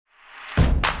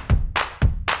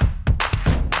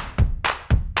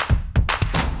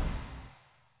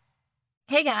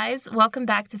Hey guys, welcome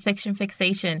back to Fiction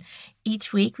Fixation.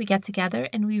 Each week we get together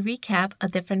and we recap a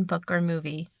different book or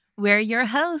movie. We're your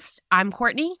hosts. I'm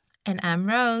Courtney. And I'm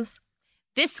Rose.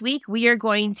 This week we are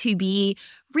going to be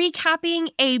recapping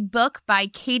a book by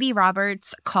Katee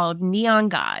Roberts called Neon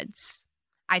Gods.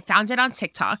 I found it on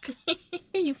TikTok.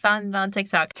 You found it on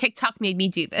TikTok. TikTok made me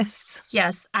do this.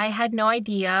 Yes, I had no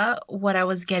idea what I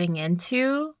was getting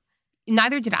into.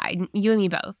 Neither did I. You and me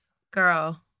both.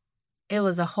 Girl, it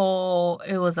was a whole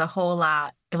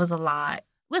lot. It was a lot.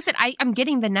 Listen, I'm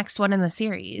getting the next one in the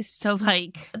series. So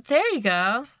there you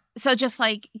go. So just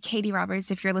like Katee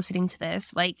Roberts, if you're listening to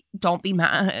this, don't be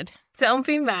mad. Don't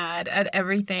be mad at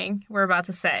everything we're about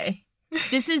to say.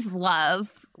 This is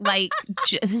love. We're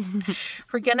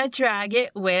gonna drag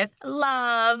it with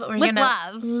love. We're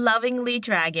gonna lovingly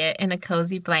drag it in a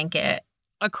cozy blanket.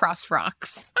 Across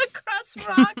rocks. Across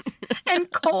rocks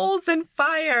and coals and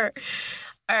fire.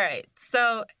 All right,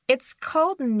 so it's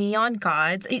called Neon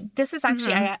Gods. This is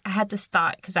actually, I had to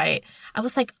stop because I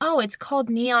was like, oh, it's called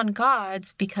Neon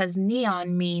Gods because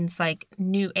neon means like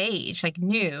new age, like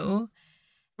new.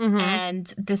 Mm-hmm.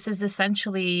 And this is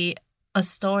essentially a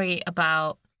story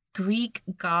about Greek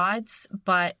gods,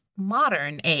 but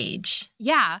modern age.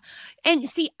 Yeah. And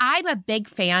see, I'm a big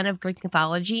fan of Greek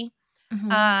mythology.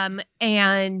 Mm-hmm.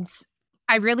 And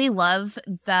I really love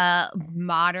the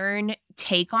modern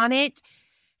take on it.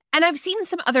 And I've seen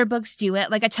some other books do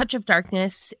it, like A Touch of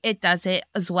Darkness. It does it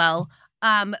as well.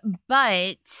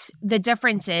 But the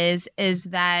difference is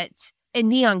that in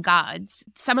Neon Gods,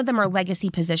 some of them are legacy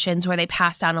positions where they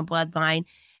pass down a bloodline,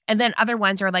 and then other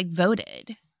ones are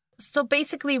voted. So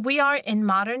basically, we are in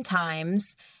modern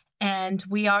times, and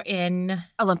we are in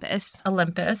Olympus.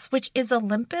 Which is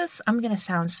Olympus? I'm going to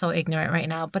sound so ignorant right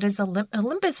now, but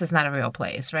Olympus is not a real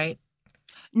place, right?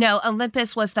 No,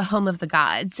 Olympus was the home of the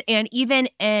gods. And even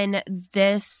in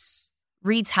this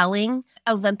retelling,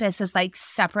 Olympus is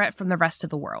separate from the rest of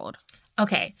the world.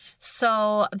 Okay,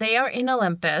 so they are in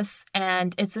Olympus,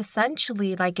 and it's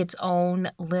essentially its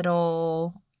own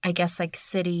little, I guess,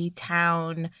 city,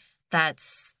 town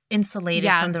that's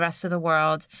insulated from the rest of the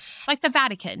world. Like the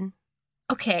Vatican.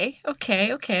 Okay.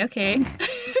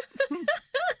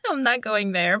 I'm not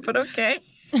going there, but okay.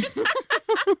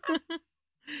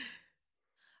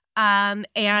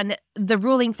 And the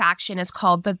ruling faction is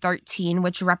called the 13,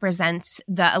 which represents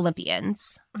the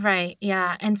Olympians. Right,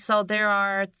 yeah. And so there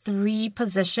are 3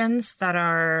 positions that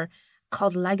are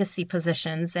called legacy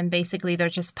positions, and basically they're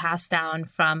just passed down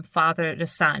from father to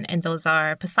son, and those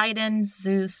are Poseidon,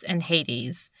 Zeus, and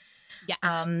Hades.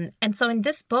 Yes. And so in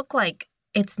this book,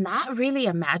 it's not really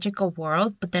a magical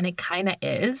world, but then it kind of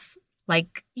is.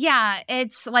 Yeah,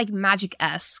 it's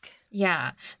magic-esque.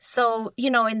 Yeah. So,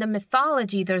 in the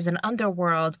mythology, there's an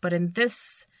underworld, but in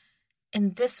this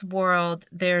world,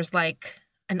 there's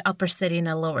an upper city and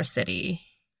a lower city.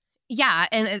 Yeah,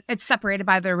 and it's separated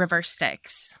by the river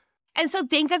Styx. And so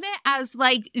think of it as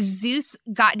Zeus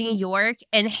got New York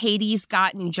and Hades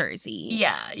got New Jersey.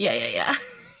 Yeah.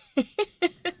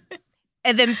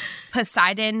 And then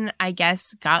Poseidon, I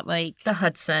guess, got the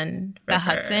Hudson River. The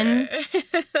Hudson.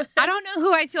 I don't know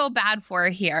who I feel bad for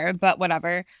here, but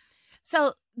whatever.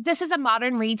 So this is a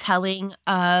modern retelling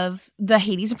of the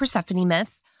Hades and Persephone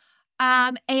myth.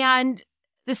 And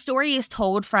the story is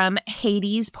told from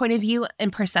Hades' point of view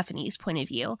and Persephone's point of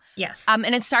view. Yes.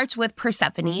 And it starts with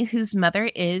Persephone, whose mother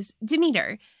is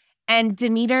Demeter. And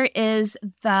Demeter is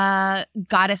the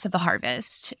goddess of the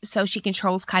harvest. So she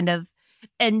controls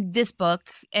in this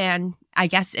book, and I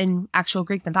guess in actual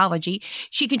Greek mythology,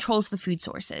 she controls the food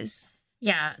sources.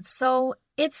 Yeah, so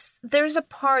there's a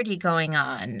party going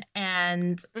on,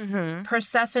 and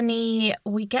Persephone,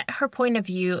 we get her point of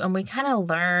view, and we kind of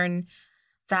learn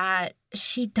that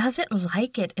she doesn't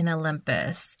like it in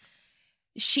Olympus.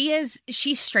 She's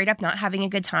straight up not having a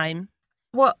good time.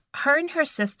 Well, her and her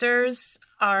sisters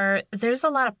there's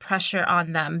a lot of pressure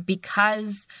on them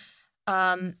because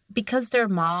their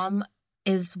mom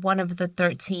is one of the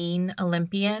 13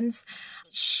 Olympians.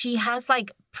 She has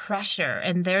pressure,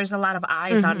 and there's a lot of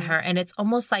eyes on her, and it's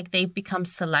almost like they've become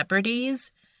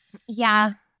celebrities.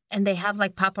 Yeah. And they have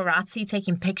paparazzi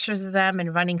taking pictures of them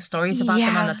and running stories about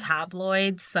them on the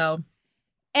tabloids. So,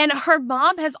 and her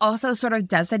mom has also sort of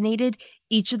designated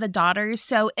each of the daughters.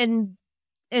 So in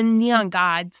Neon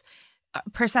Gods,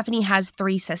 Persephone has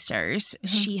 3 sisters.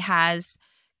 Mm-hmm. She has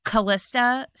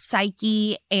Callista,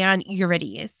 Psyche, and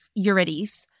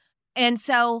Eurydice. And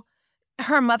so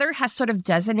her mother has sort of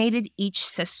designated each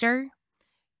sister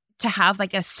to have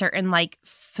a certain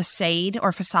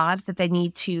facade that they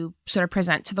need to sort of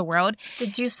present to the world.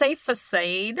 Did you say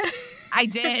facade? I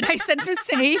did. I said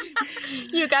facade.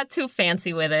 You got too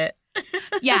fancy with it.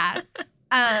 Yeah.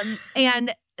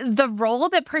 And the role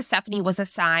that Persephone was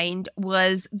assigned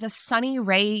was the sunny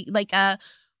ray, like a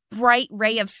bright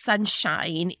ray of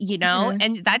sunshine, you know? Mhm.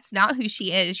 And that's not who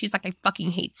she is. She's like, I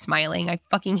fucking hate smiling. I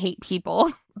fucking hate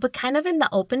people. But kind of in the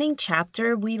opening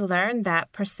chapter, we learn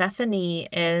that Persephone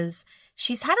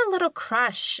she's had a little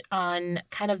crush on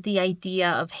kind of the idea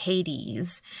of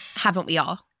Hades. Haven't we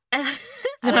all? I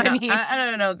don't know. I mean- I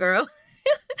don't know, girl.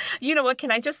 You know what?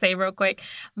 Can I just say real quick?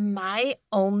 My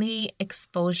only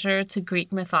exposure to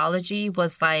Greek mythology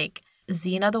was like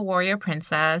Xena the Warrior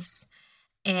Princess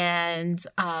and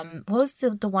what was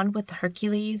the one with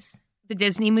Hercules? The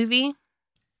Disney movie?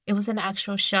 It was an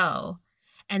actual show.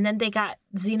 And then they got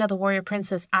Xena the Warrior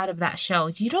Princess out of that show.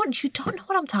 You don't know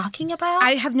what I'm talking about?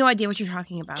 I have no idea what you're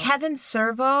talking about. Kevin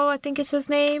Servo, I think is his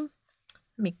name.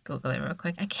 Let me Google it real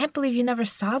quick. I can't believe you never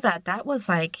saw that. That was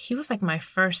like, he was like my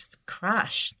first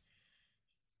crush.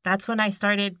 That's when I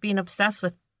started being obsessed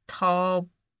with tall,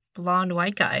 blonde,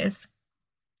 white guys.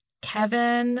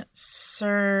 Kevin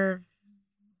Serbo.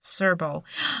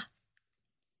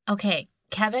 Okay,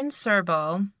 Kevin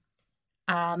Serbo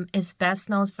is best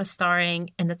known for starring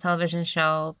in the television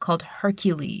show called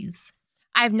Hercules.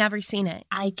 I've never seen it.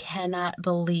 I cannot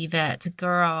believe it.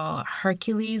 Girl,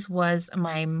 Hercules was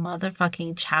my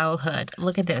motherfucking childhood.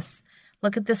 Look at this.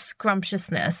 Look at this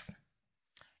scrumptiousness.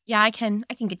 Yeah, I can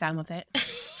get down with it.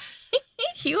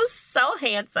 He was so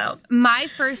handsome. My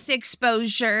first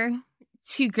exposure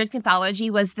to Greek mythology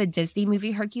was the Disney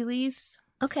movie Hercules.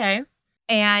 Okay.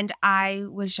 And I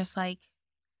was just like,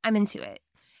 I'm into it.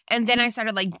 And then I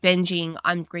started like binging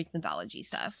on Greek mythology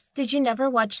stuff. Did you never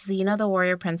watch Xena the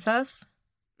Warrior Princess?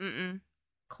 Mm-mm.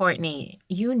 Courtney,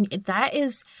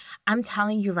 I'm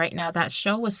telling you right now, that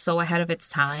show was so ahead of its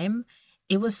time.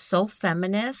 It was so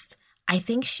feminist. I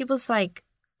think she was like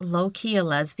low-key a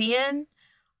lesbian,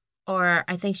 or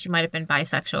I think she might have been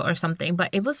bisexual or something. But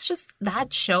it was just,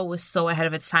 that show was so ahead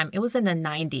of its time. It was in the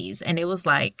 90s and it was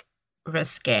like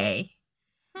risque.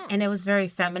 And it was very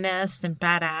feminist and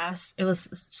badass. It was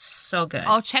so good.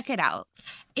 I'll check it out.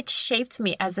 It shaped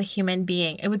me as a human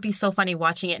being. It would be so funny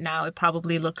watching it now. It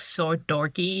probably looks so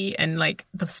dorky and like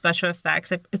the special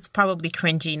effects. It's probably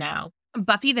cringy now.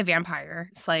 Buffy the Vampire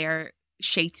Slayer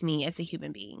shaped me as a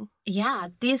human being. Yeah,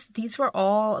 these were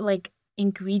all like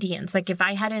ingredients. Like if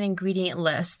I had an ingredient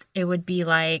list, it would be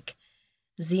like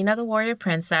Xena the Warrior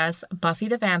Princess, Buffy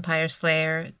the Vampire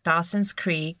Slayer, Dawson's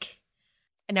Creek.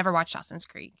 I never watched Dawson's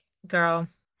Creek. Girl.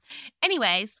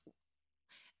 Anyways,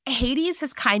 Hades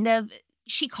is kind of,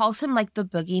 she calls him like the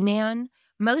boogeyman.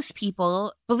 Most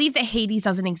people believe that Hades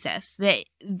doesn't exist, that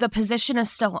the position is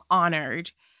still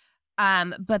honored,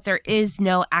 but there is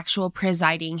no actual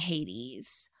presiding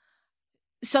Hades.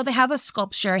 So they have a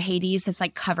sculpture of Hades that's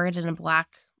like covered in a black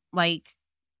like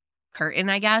curtain,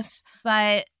 I guess.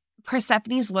 But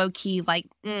Persephone's low-key like,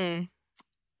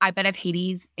 I bet if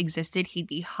Hades existed, he'd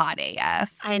be hot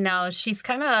AF. I know. She's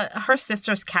kind of, her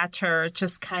sisters catch her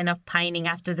just kind of pining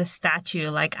after the statue.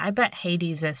 Like, I bet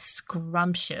Hades is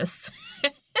scrumptious.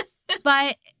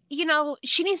 But, you know,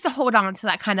 she needs to hold on to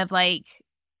that kind of like,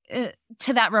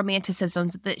 to that romanticism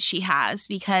that she has,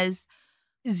 because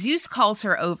Zeus calls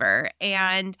her over,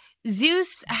 and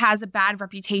Zeus has a bad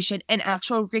reputation in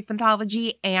actual Greek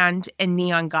mythology and in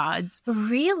Neon Gods.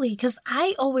 Really? Because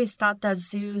I always thought that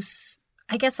Zeus,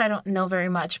 I guess I don't know very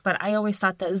much, but I always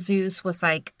thought that Zeus was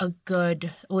like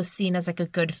was seen as like a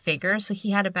good figure. So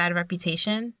he had a bad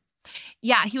reputation.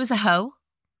 Yeah, he was a hoe.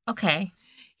 Okay.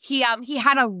 He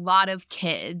had a lot of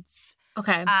kids.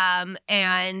 Okay.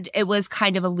 And it was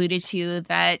kind of alluded to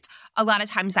that a lot of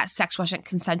times that sex wasn't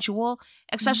consensual,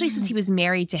 especially since he was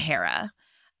married to Hera.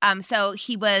 So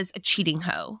he was a cheating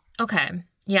hoe. Okay.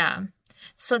 Yeah.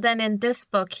 So then in this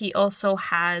book, he also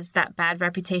has that bad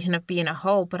reputation of being a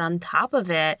hoe, but on top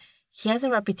of it, he has a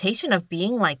reputation of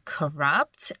being like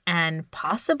corrupt and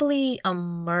possibly a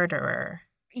murderer.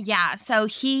 Yeah, so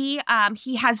he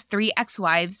has 3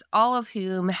 ex-wives, all of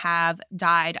whom have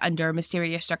died under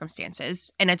mysterious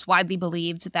circumstances, and it's widely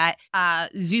believed that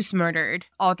Zeus murdered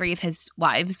all 3 of his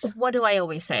wives. What do I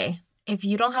always say? If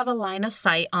you don't have a line of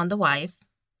sight on the wife,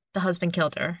 the husband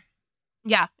killed her.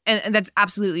 Yeah, and that's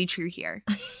absolutely true here.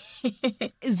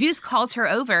 Zeus calls her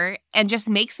over and just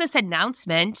makes this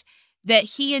announcement that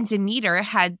he and Demeter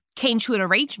came to an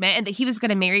arrangement and that he was going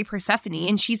to marry Persephone.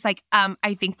 And she's like,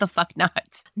 I think the fuck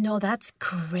not. No, that's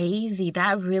crazy.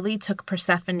 That really took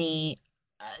Persephone,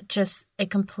 it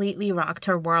completely rocked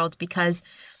her world, because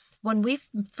when we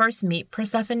first meet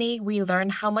Persephone, we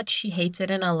learn how much she hates it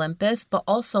in Olympus, but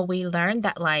also we learn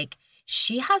that like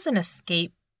she has an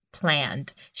escape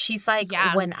planned. She's like,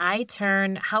 when I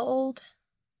turn, how old?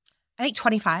 I think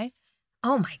 25.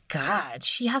 Oh my God.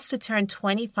 She has to turn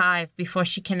 25 before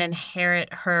she can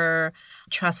inherit her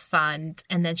trust fund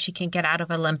and then she can get out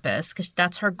of Olympus because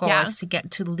that's her goal Yeah. is to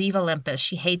get to leave Olympus.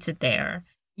 She hates it there.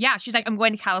 Yeah, she's like, I'm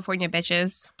going to California,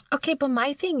 bitches. Okay, but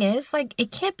my thing is like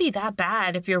it can't be that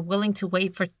bad if you're willing to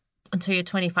wait for until you're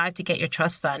 25 to get your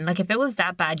trust fund. Like if it was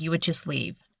that bad, you would just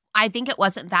leave. I think it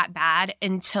wasn't that bad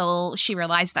until she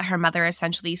realized that her mother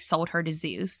essentially sold her to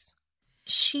Zeus.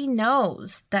 She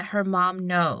knows that her mom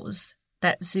knows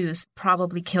that Zeus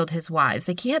probably killed his wives.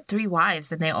 Like he had 3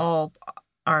 wives and they all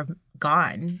are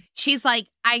gone. She's like,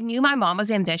 I knew my mom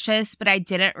was ambitious, but I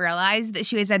didn't realize that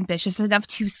she was ambitious enough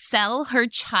to sell her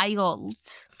child.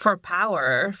 For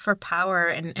power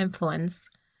and influence.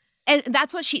 And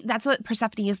that's what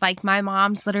Persephone is like. My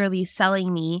mom's literally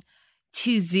selling me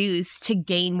to Zeus to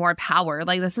gain more power.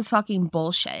 Like, this is fucking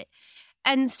bullshit.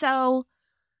 And so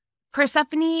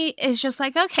Persephone is just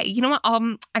like, okay, you know what?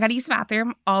 I gotta use the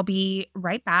bathroom. I'll be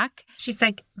right back. She's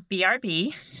like,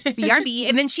 BRB. BRB.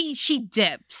 And then she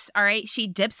dips. All right. She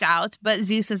dips out. But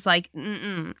Zeus is like,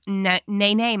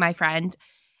 nay, my friend.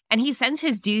 And he sends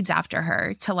his dudes after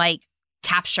her to like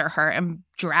capture her and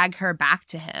drag her back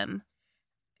to him.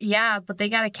 Yeah, but they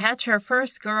gotta catch her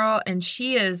first, girl. And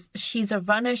she's a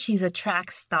runner. She's a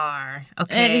track star.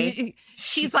 Okay. And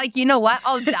she's like, you know what?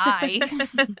 I'll die.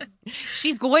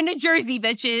 She's going to Jersey,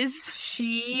 bitches.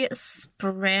 She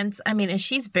sprints. I mean, and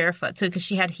she's barefoot too because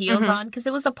she had heels on because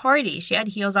it was a party. She had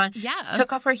heels on. Yeah.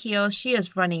 Took off her heels. She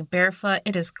is running barefoot.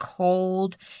 It is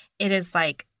cold. It is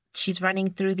like she's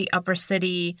running through the upper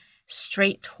city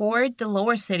straight toward the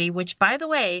lower city, which, by the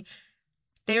way,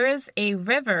 there is a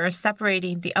river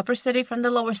separating the upper city from the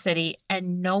lower city,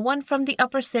 and no one from the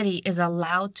upper city is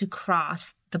allowed to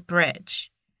cross the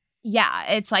bridge. Yeah.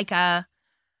 It's like I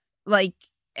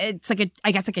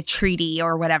guess like a treaty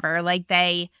or whatever. Like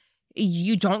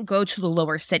you don't go to the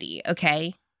lower city.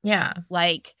 Okay. Yeah.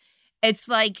 Like, it's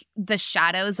like the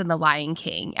shadows in the Lion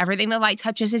King. Everything the light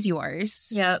touches is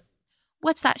yours. Yep.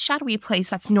 What's that shadowy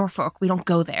place? That's Norfolk. We don't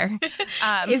go there.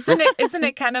 Isn't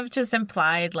it kind of just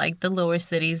implied like the lower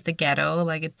city is the ghetto?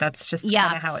 Like that's just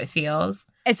kind of how it feels.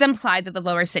 It's implied that the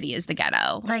lower city is the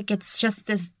ghetto. Like it's just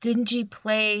this dingy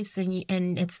place and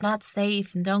it's not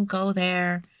safe and don't go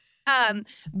there.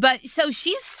 But so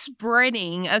she's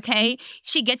sprinting, okay?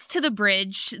 She gets to the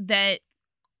bridge that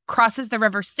crosses the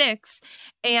River Styx,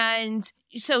 and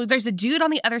so there's a dude on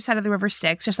the other side of the River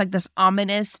Styx, just like this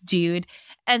ominous dude,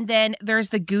 and then there's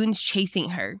the goons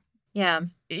chasing her. Yeah.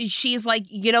 She's like,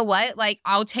 you know what? Like,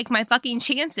 I'll take my fucking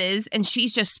chances, and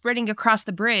she's just sprinting across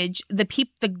the bridge. The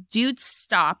dudes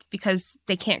stop because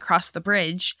they can't cross the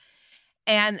bridge,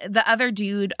 and the other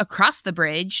dude across the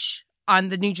bridge on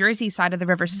the New Jersey side of the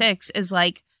River Styx is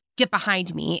like, get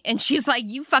behind me. And she's like,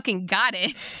 you fucking got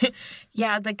it.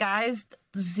 Yeah, the guys,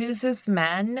 Zeus's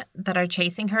men that are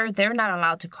chasing her, they're not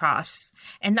allowed to cross.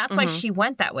 And that's why she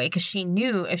went that way, because she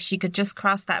knew if she could just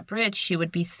cross that bridge, she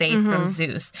would be safe from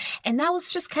Zeus. And that was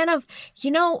just kind of,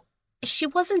 she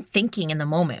wasn't thinking in the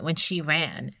moment when she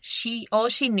ran. All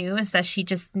she knew is that she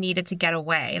just needed to get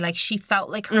away. Like she felt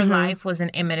like her life was in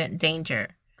imminent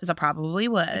danger. Because it probably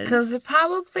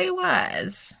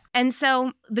was. And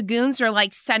so the goons are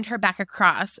like, send her back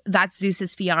across. That's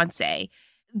Zeus's fiance.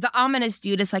 The ominous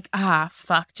dude is like,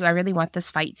 fuck, do I really want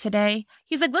this fight today?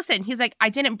 He's like, listen, I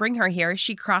didn't bring her here.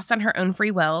 She crossed on her own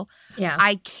free will. Yeah.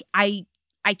 I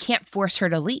can't force her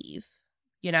to leave,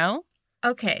 you know?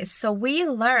 Okay, so we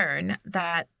learn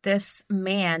that this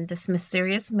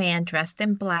mysterious man dressed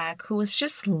in black who was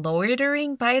just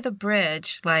loitering by the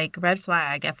bridge, like red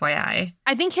flag, FYI.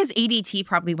 I think his ADT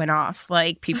probably went off.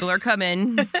 Like, people are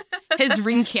coming. His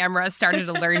Ring camera started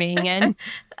alerting and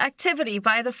activity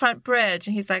by the front bridge.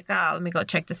 And he's like, let me go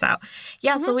check this out.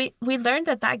 Yeah, so we learned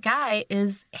that guy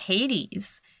is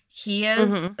Hades. He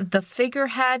is the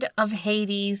figurehead of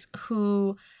Hades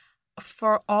who,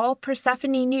 for all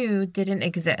Persephone knew, didn't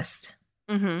exist.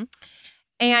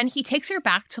 And he takes her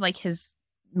back to like his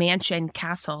mansion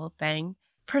castle thing.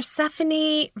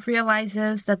 Persephone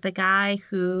realizes that the guy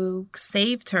who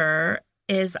saved her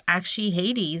is actually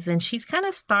Hades, and she's kind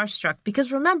of starstruck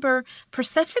because remember,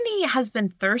 Persephone has been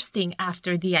thirsting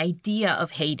after the idea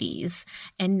of Hades,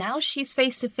 and now she's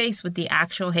face to face with the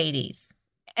actual Hades.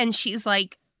 And she's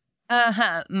like,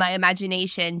 my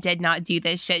imagination did not do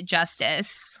this shit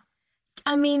justice.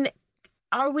 I mean,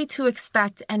 are we to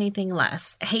expect anything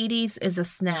less? Hades is a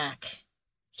snack.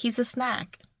 He's a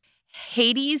snack.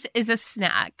 Hades is a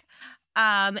snack.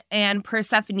 And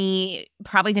Persephone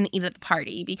probably didn't eat at the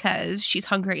party because she's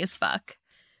hungry as fuck.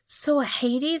 So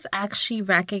Hades actually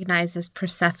recognizes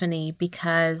Persephone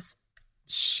because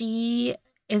she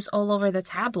is all over the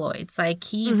tabloids. Like,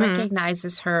 he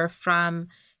recognizes her from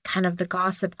kind of the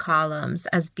gossip columns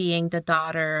as being the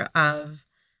daughter of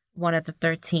one of the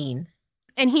 13.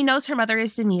 And he knows her mother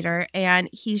is Demeter, and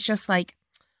he's just like,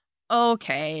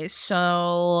 okay,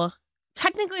 so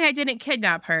technically I didn't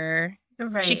kidnap her.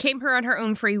 Right. She came here on her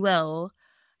own free will.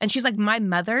 And she's like, my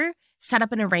mother set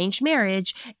up an arranged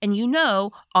marriage, and you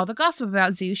know all the gossip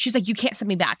about Zeus. She's like, you can't send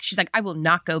me back. She's like, I will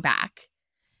not go back.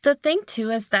 The thing,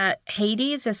 too, is that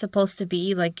Hades is supposed to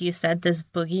be, like you said, this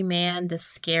boogeyman, this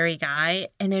scary guy.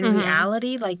 And in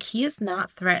reality, like, he is not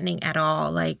threatening at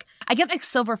all. Like, I get like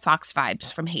Silver Fox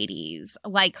vibes from Hades.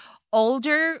 Like,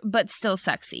 older, but still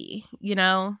sexy, you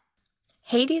know?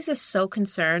 Hades is so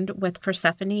concerned with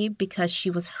Persephone because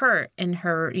she was hurt in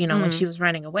her, you know, when she was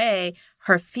running away.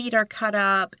 Her feet are cut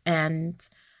up, and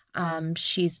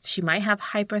she might have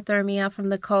hypothermia from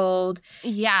the cold.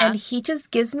 Yeah. And he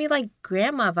just gives me like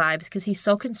grandma vibes because he's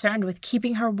so concerned with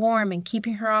keeping her warm and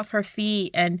keeping her off her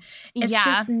feet. And it's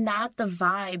just not the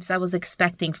vibes I was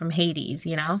expecting from Hades,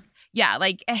 you know? Yeah,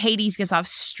 like Hades gives off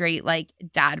straight like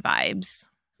dad vibes.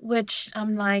 Which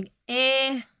I'm like,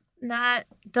 that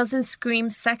doesn't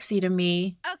scream sexy to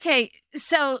me. Okay,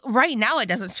 so right now it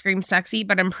doesn't scream sexy,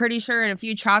 but I'm pretty sure in a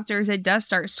few chapters it does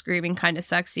start screaming kind of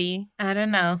sexy. I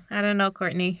don't know,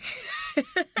 Courtney.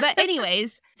 But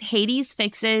anyways, Hades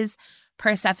fixes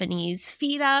Persephone's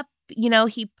feet up. You know,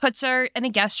 he puts her in a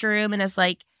guest room and is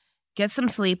like, get some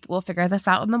sleep. We'll figure this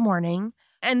out in the morning.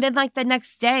 And then like the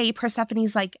next day,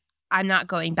 Persephone's like, I'm not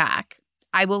going back.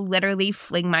 I will literally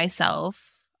fling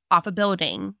myself off a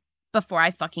building before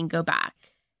I fucking go back.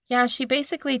 Yeah, she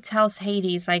basically tells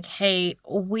Hades, like, hey,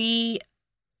 we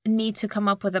need to come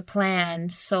up with a plan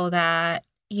so that,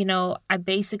 you know,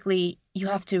 you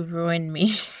have to ruin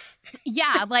me.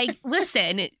 Yeah, like,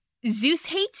 listen, Zeus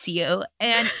hates you.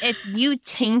 And if you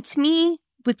taint me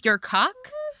with your cock,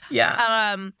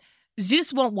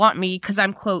 Zeus won't want me because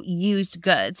I'm, quote, used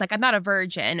goods. Like, I'm not a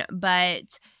virgin,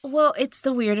 but... Well, it's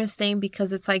the weirdest thing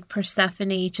because it's like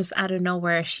Persephone just out of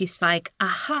nowhere. She's like,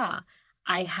 aha,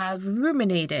 I have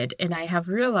ruminated and I have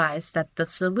realized that the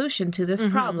solution to this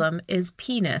problem is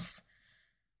penis.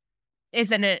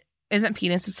 Isn't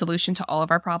penis a solution to all of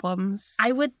our problems?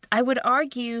 I would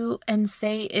argue and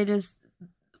say it is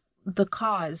the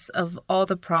cause of all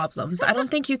the problems. I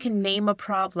don't think you can name a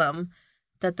problem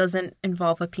that doesn't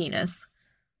involve a penis.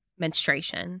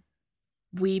 Menstruation.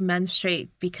 We menstruate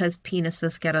because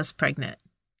penises get us pregnant.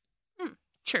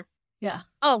 True. Yeah.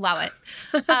 I'll allow it.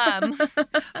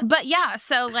 But yeah,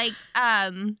 so like,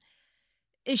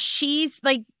 she's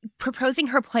like proposing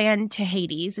her plan to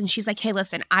Hades, and she's like, hey,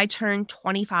 listen, I turned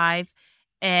 25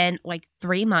 in like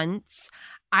 3 months.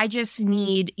 I just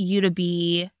need you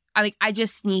to I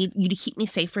just need you to keep me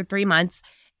safe for 3 months,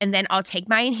 and then I'll take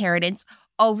my inheritance.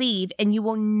 I'll leave and you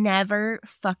will never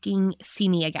fucking see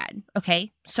me again.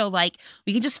 Okay? So like,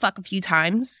 we can just fuck a few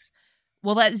times.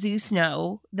 We'll let Zeus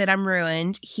know that I'm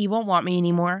ruined. He won't want me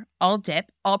anymore. I'll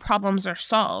dip. All problems are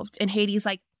solved. And Hades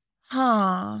like,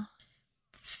 huh.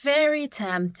 Very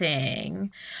tempting.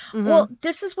 Well,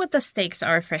 this is what the stakes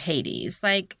are for Hades.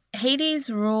 Like, Hades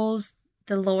rules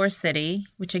the lower city,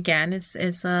 which again is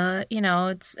you know,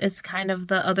 it's kind of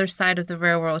the other side of the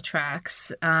railroad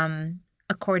tracks.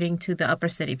 According to the upper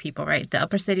city people, right? The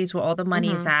upper city is where all the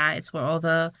money is at. It's where all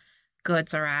the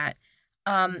goods are at.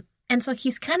 And so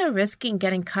he's kind of risking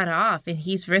getting cut off, and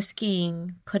he's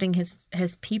risking putting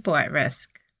his people at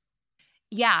risk.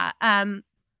 Yeah. And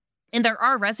there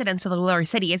are residents of the lower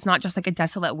city. It's not just like a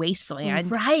desolate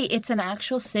wasteland. Right. It's an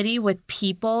actual city with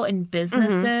people and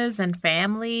businesses and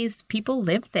families. People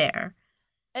live there.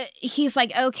 He's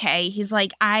like, okay. He's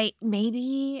like,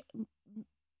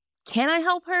 can I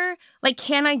help her? Like,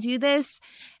 can I do this?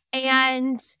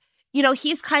 And, you know,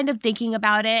 he's kind of thinking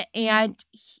about it, and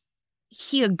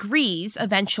he agrees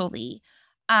eventually.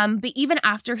 But even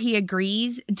after he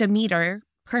agrees, Demeter,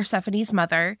 Persephone's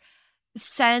mother,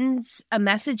 sends a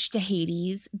message to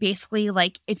Hades, basically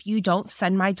like, if you don't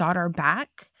send my daughter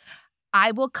back,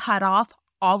 I will cut off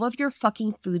all of your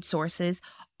fucking food sources,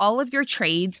 all of your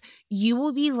trades. You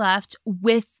will be left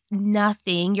with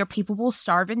nothing. Your people will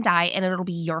starve and die, and it'll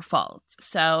be your fault.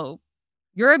 So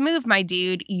your move, my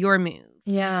dude, your move.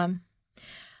 Yeah.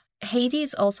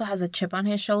 Hades also has a chip on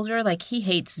his shoulder. Like, he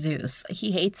hates Zeus.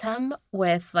 He hates him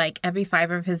with like every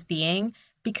fiber of his being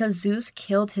because Zeus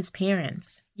killed his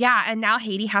parents. Yeah, and now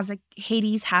Hades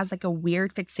has like a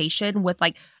weird fixation with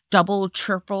like double,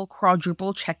 triple,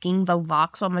 quadruple checking the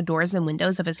locks on the doors and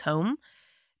windows of his home.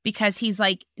 Because he's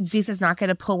like, Zeus is not going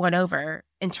to pull one over,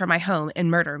 enter my home, and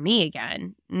murder me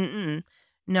again.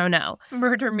 No.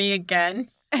 Murder me again.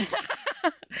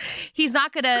 He's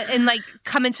not gonna and like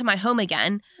come into my home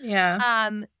again. Yeah.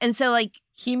 And so like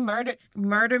He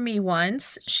murder me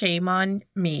once, shame on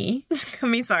me. I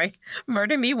mean, sorry.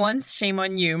 Murder me once, shame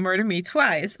on you. Murder me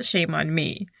twice, shame on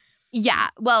me. yeah,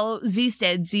 well, Zeus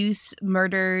did. Zeus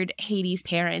murdered Hades'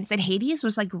 parents, and Hades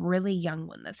was like really young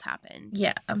when this happened.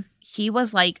 Yeah. He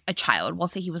was like a child. We'll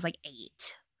say he was like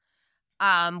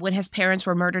 8. When his parents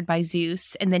were murdered by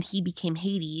Zeus, and then he became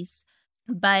Hades.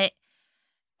 But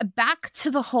back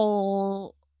to the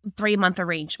whole 3-month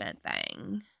arrangement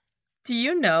thing. Do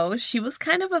you know she was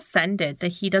kind of offended that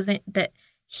he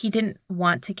didn't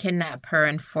want to kidnap her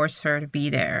and force her to be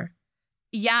there.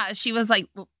 Yeah, she was like,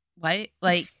 what?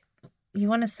 Like, you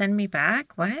want to send me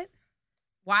back? What?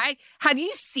 why? Have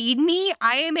you seen me?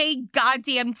 I am a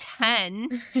goddamn 10.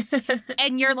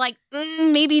 And you're like,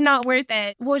 maybe not worth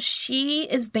it. Well, she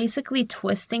is basically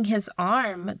twisting his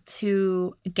arm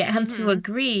to get him to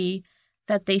agree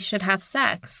that they should have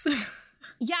sex.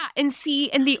 Yeah, and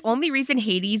the only reason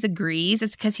Hades agrees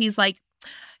is because he's like,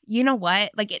 you know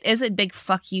what? Like, it is a big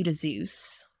fuck you to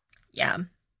Zeus. Yeah.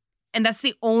 And that's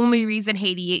the only reason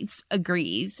Hades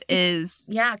agrees is...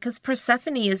 Yeah, because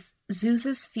Persephone is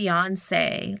Zeus's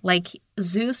fiance. Like,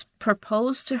 Zeus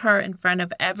proposed to her in front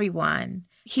of everyone.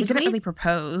 He didn't really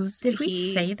propose. Did we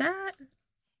say that?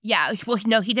 Yeah, well,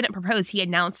 no, he didn't propose. He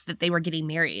announced that they were getting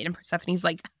married. And Persephone's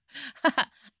like,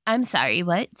 I'm sorry,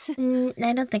 what?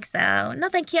 I don't think so. No,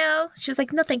 thank you. She was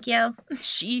like, no, thank you.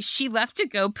 She left to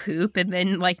go poop and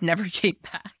then, like, never came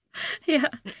back. Yeah.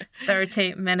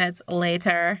 30 minutes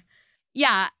later.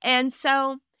 Yeah, and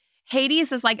so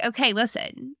Hades is like, okay,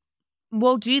 listen,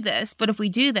 we'll do this, but if we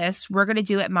do this, we're going to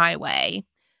do it my way.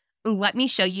 Let me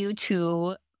show you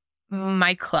to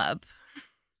my club.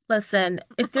 Listen,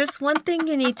 if there's one thing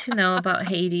you need to know about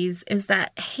Hades is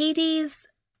that Hades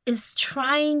is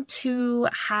trying to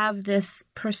have this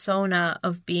persona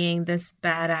of being this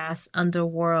badass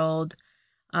underworld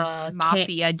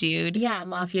mafia dude. Yeah,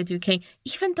 mafia dude king.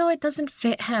 Even though it doesn't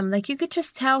fit him. Like, you could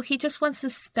just tell he just wants to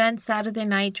spend Saturday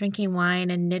night drinking wine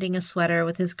and knitting a sweater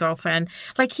with his girlfriend.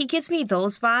 Like, he gives me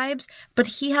those vibes, but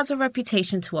he has a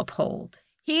reputation to uphold.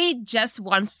 He just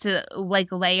wants to,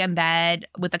 like, lay in bed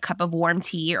with a cup of warm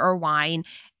tea or wine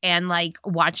and, like,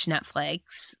 watch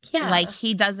Netflix. Yeah. Like,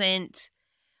 he doesn't...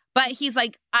 But he's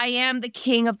like, I am the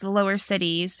king of the lower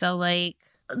cities, so, like...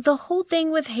 The whole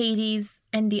thing with Hades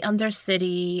and the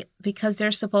Undercity, because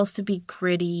they're supposed to be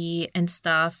gritty and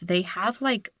stuff, they have,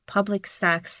 like, public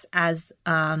sex as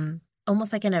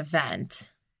almost like an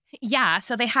event. Yeah,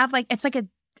 so they have, like, it's like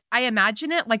I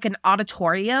imagine it like an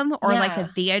auditorium or like a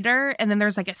theater, and then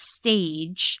there's, like, a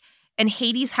stage, and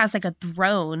Hades has, like, a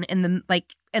throne in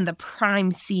the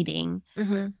prime seating.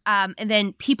 Mm-hmm. And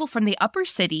then people from the upper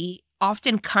city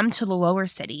often come to the lower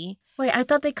city. Wait, I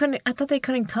thought they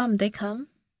couldn't come. They come?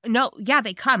 No, yeah,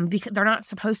 they come because they're not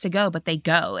supposed to go, but they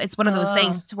go. It's one of those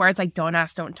things where it's like, don't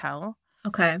ask, don't tell.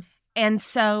 Okay. And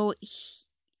so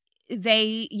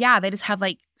they just have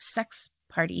like sex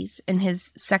parties in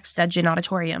his sex dungeon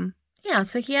auditorium. Yeah,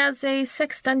 so he has a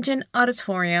sex dungeon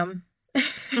auditorium.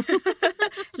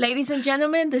 Ladies and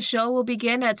gentlemen, the show will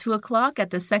begin at 2:00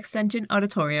 at the sex dungeon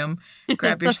auditorium.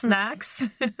 Grab your snacks.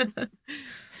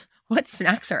 What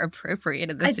snacks are appropriate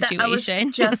in this situation? I was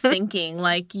just thinking,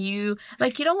 like you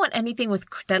don't want anything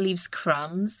that leaves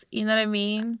crumbs. You know what I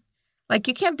mean? Like,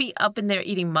 you can't be up in there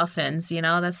eating muffins. You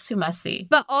know, that's too messy.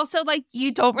 But also, like,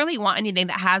 you don't really want anything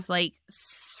that has like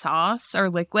sauce or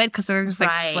liquid because they're just like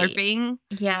slurping.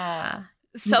 Yeah.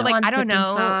 So like, I don't know,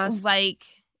 sauce. Like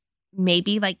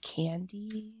maybe like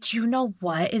candy. Do you know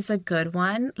what is a good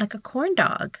one? Like a corn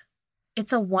dog.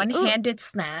 It's a one-handed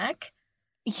snack.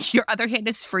 Your other hand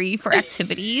is free for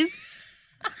activities.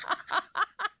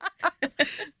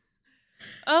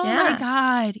 Oh my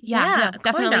God. Yeah, no,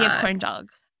 definitely a corn dog.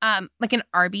 Like an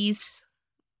Arby's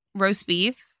roast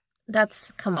beef.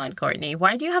 Come on, Courtney.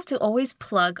 Why do you have to always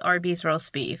plug Arby's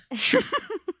roast beef?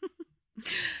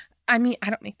 I mean, I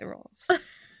don't make the rules.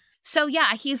 So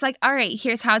yeah, he's like, all right,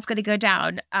 here's how it's going to go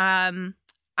down. I'm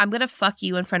going to fuck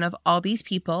you in front of all these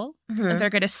people. Mm-hmm. They're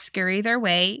going to scurry their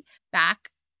way back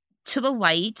to the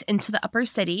light into the upper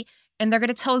city, and they're going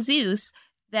to tell Zeus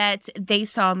that they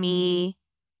saw me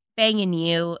banging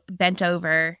you bent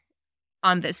over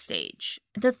on this stage.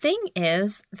 The thing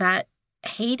is that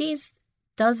Hades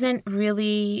doesn't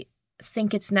really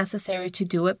think it's necessary to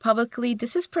do it publicly.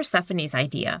 This is Persephone's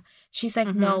idea. She's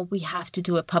like, no, we have to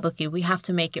do it publicly. We have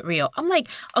to make it real. I'm like,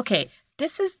 okay,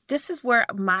 this is where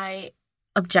my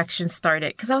objection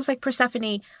started. Because I was like,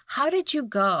 Persephone, how did you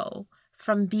go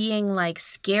from being like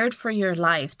scared for your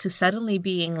life to suddenly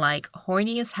being like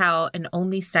horny as hell and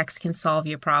only sex can solve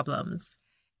your problems?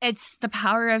 It's the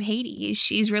power of Hades.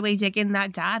 She's really digging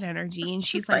that dad energy, and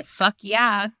she's like, Like- fuck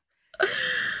yeah.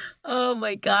 Oh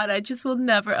my God, I just will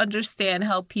never understand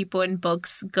how people in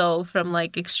books go from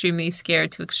like extremely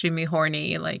scared to extremely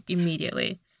horny, like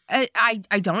immediately. I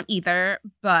don't either,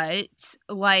 but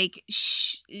like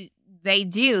they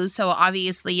do. So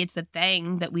obviously it's a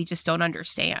thing that we just don't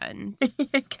understand.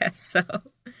 I guess so.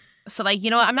 So like,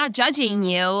 I'm not judging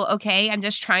you, okay? I'm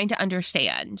just trying to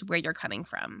understand where you're coming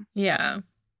from. Yeah.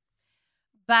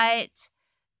 But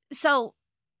so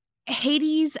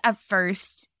Hades at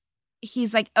first,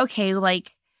 he's like, okay,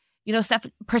 like,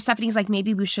 Persephone's like,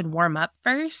 maybe we should warm up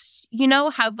first,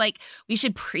 have like, we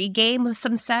should pregame with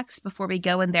some sex before we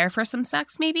go in there for some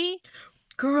sex, maybe.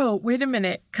 Girl, wait a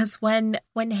minute. Because when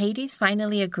Hades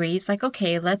finally agrees, like,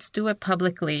 okay, let's do it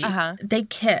publicly, they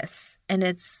kiss and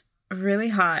it's really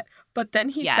hot. But then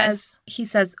he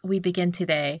says, we begin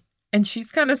today. And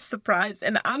she's kind of surprised.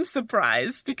 And I'm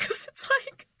surprised because it's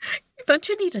like, don't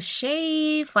you need a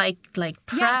shave? Like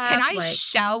prep? Yeah, can I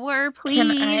shower, please?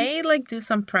 Can I do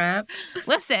some prep?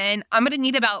 Listen, I'm going to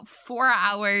need about 4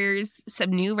 hours, some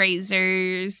new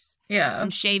razors, some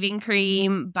shaving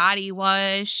cream, body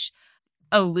wash,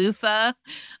 a loofah.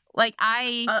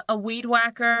 A weed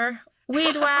whacker.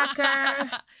 Weed whacker.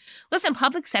 Listen,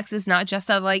 public sex is not just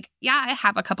I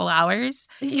have a couple hours.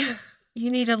 Yeah. You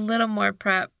need a little more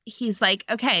prep. He's like,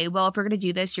 okay, well, if we're going to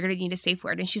do this, you're going to need a safe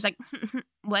word. And she's like,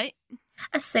 what?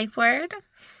 A safe word?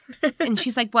 And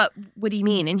she's like, what do you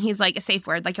mean? And he's like, a safe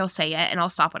word. Like, you'll say it and I'll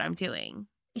stop what I'm doing.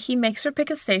 He makes her pick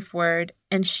a safe word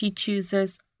and she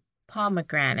chooses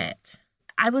pomegranate.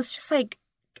 I was just like,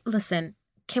 listen,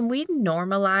 can we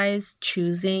normalize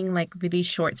choosing really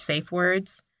short safe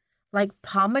words? Like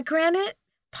pomegranate?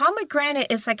 Pomegranate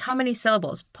is like how many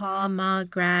syllables?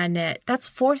 Pomegranate. That's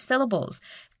 4 syllables.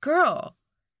 Girl,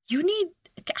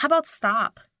 how about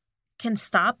stop? Can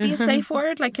stop be a safe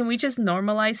word? Like, can we just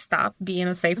normalize stop being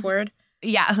a safe word?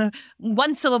 Yeah.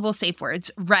 1 syllable safe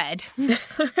words. Red.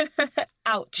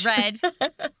 Ouch. Red.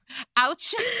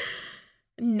 Ouch.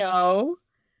 No.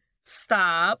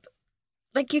 Stop.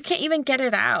 Like, you can't even get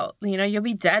it out. You'll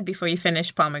be dead before you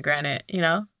finish pomegranate,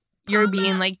 You're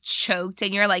being choked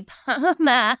and you're like,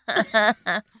 Pama.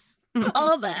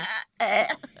 Pama.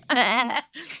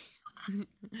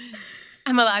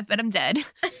 I'm alive, but I'm dead.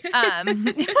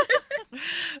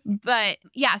 But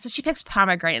yeah, so she picks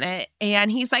pomegranate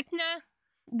and he's like, nah,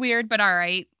 weird, but all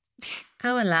right.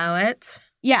 I'll allow it.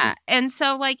 Yeah. And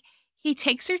so he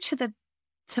takes her to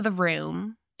the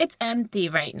room. It's empty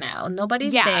right now.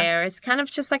 Nobody's there. It's kind of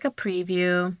just like a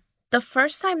preview. The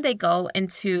first time they go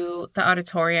into the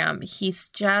auditorium, he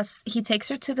takes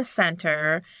her to the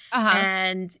center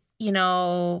and,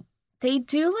 they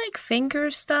do finger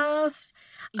stuff.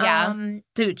 Yeah.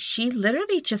 Dude, she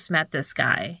literally just met this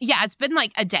guy. Yeah, it's been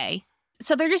a day.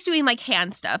 So they're just doing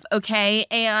hand stuff, okay?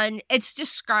 And it's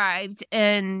described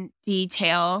in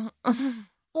detail.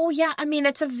 Oh, yeah. I mean,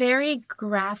 it's a very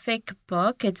graphic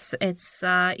book. It's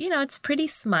pretty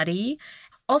smutty.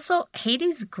 Also,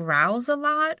 Hades growls a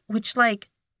lot, which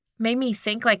made me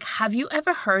think have you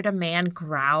ever heard a man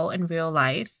growl in real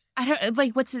life? I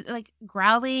don't what's it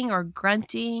growling or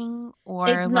grunting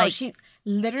or no, she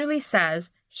literally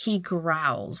says he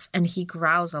growls and he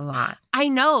growls a lot. I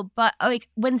know, but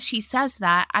when she says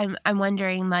that, I'm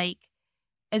wondering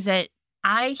is it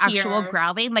actual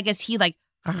growling? Is he because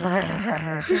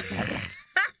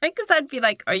I'd be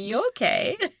like, are you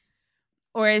okay?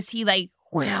 Or is he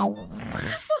well,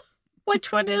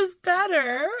 which one is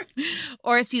better?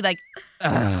 Or is he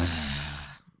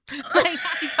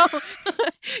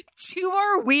two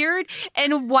are weird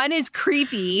and one is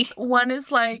creepy. One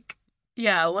is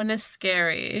one is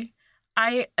scary.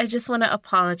 I just want to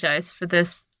apologize for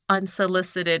this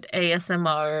unsolicited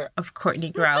ASMR of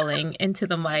Courtney growling into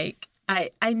the mic.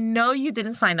 I know you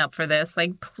didn't sign up for this.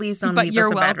 Please don't leave us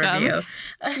a bad review.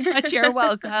 But you're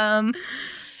welcome.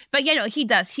 But he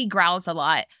does. He growls a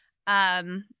lot.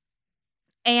 And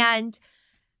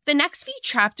the next few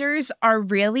chapters are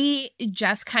really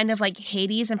just kind of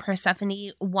Hades and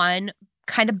Persephone, one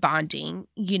kind of bonding,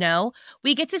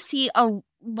 we get to see a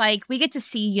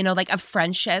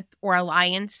friendship or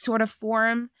alliance sort of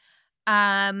form.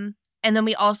 And then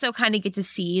we also kind of get to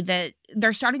see that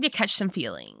they're starting to catch some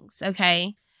feelings.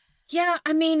 Okay. Yeah.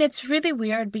 I mean, it's really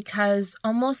weird because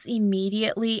almost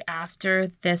immediately after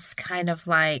this kind of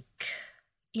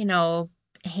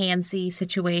handsy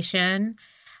situation,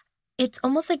 it's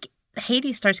almost like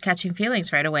Hades starts catching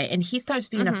feelings right away. And he starts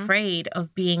being afraid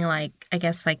of being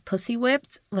pussy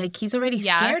whipped. He's already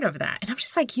scared of that. And I'm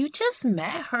just you just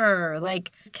met her.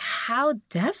 How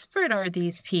desperate are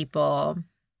these people?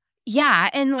 Yeah,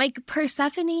 and like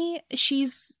Persephone,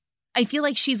 I feel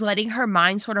like she's letting her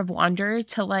mind sort of wander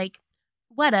to like,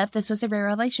 what if this was a real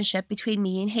relationship between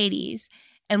me and Hades?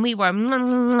 And we were,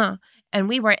 and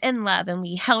we were in love and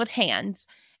we held hands.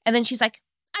 And then she's like,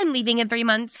 I'm leaving in 3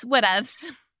 months. What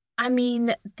ifs? I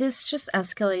mean, this just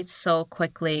escalates so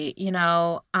quickly,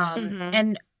 Mm-hmm.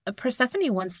 and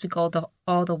Persephone wants to go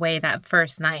all the way that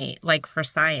first night, like for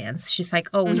science. She's like,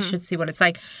 "Oh, we Mm-hmm. should see what it's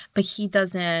like," but he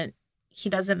doesn't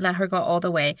let her go all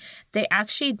the way. They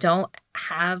actually don't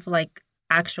have like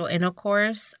actual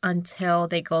intercourse until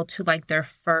they go to like their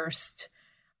first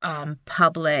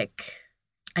public,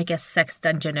 I guess, sex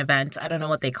dungeon event. I don't know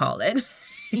what they call it.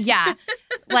 Yeah.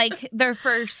 Like their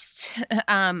first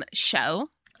show.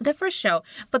 Their first show,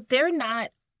 but they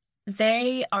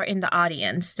are in the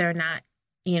audience. They're not,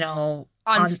 On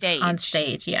on stage.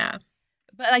 stage. Yeah.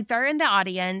 But like they're in the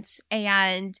audience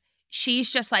and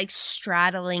she's just like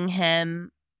straddling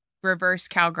him reverse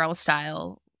cowgirl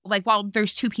style. Like while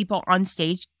there's two people on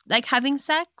stage like having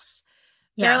sex,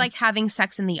 they're Yeah. like having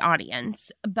sex in the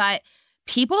audience. But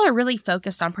people are really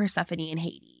focused on Persephone and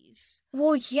Hades.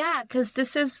 Well, yeah, because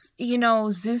this is,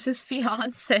 Zeus's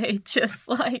fiance, just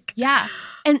like. Yeah.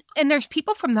 And there's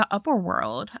people from the upper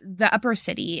world, the upper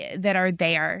city that are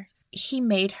there. He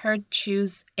made her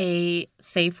choose a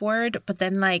safe word, but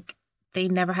then, like, they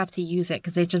never have to use it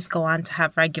because they just go on to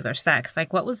have regular sex.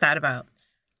 Like, what was that about?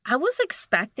 I was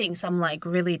expecting some, like,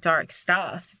 really dark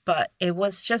stuff, but it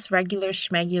was just regular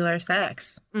schmegular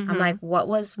sex. I'm Mhm. like,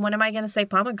 when am I going to say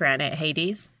pomegranate,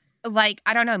 Hades? Like,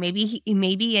 I don't know,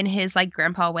 maybe in his like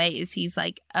grandpa ways, he's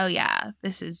like, oh yeah,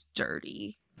 this is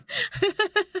dirty.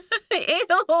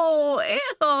 Ew,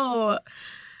 ew.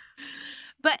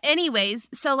 But anyways,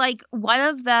 so like one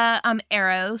of the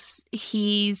Eros,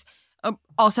 he's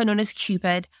also known as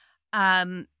Cupid.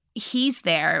 He's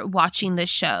there watching the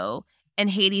show, and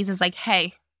Hades is like,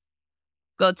 "Hey,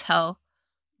 go tell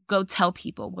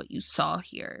people what you saw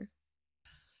here."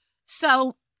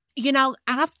 So,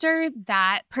 after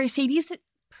that, Mercedes,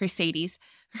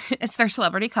 it's their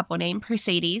celebrity couple name,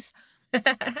 Mercedes.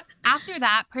 After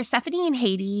that, Persephone and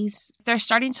Hades, they're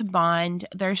starting to bond.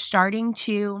 They're starting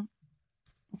to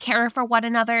care for one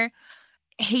another.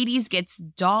 Hades gets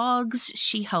dogs.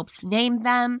 She helps name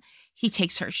them. He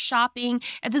takes her shopping.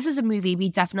 If this is a movie, we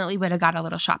definitely would have got a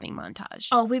little shopping montage.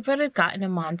 Oh, we would have gotten a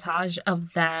montage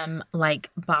of them like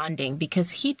bonding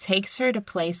because he takes her to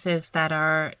places that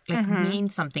are like mean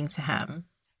something to him.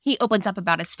 He opens up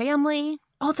about his family.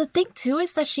 Oh, the thing too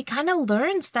is that she kind of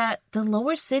learns that the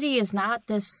lower city is not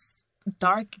this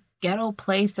dark ghetto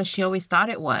place that she always thought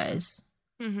it was.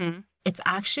 Mm-hmm. It's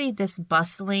actually this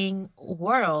bustling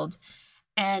world.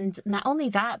 And not only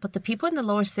that, but the people in the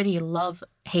lower city love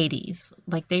Hades.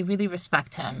 Like, they really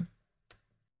respect him.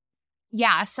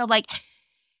 Yeah, so like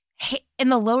in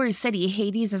the lower city,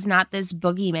 Hades is not this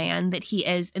boogeyman that he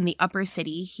is in the upper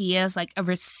city. He is like a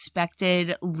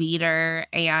respected leader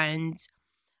and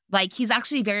like he's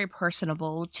actually very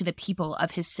personable to the people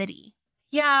of his city.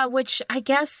 Yeah, which I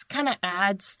guess kind of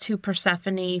adds to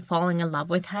Persephone falling in love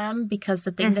with him because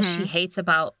the thing that she hates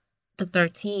about the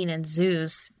 13 and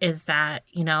Zeus is that,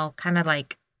 kind of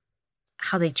like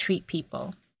how they treat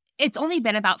people. It's only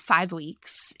been about 5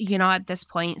 weeks, at this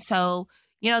point. So,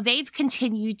 they've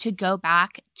continued to go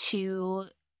back to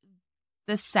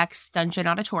the sex dungeon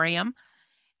auditorium.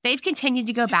 They've continued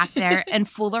to go back there and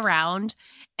fool around.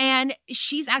 And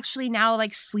she's actually now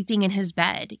like sleeping in his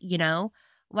bed,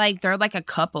 Like they're like a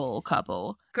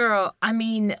couple. Girl, I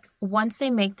mean, once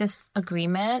they make this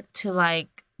agreement to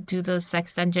like do the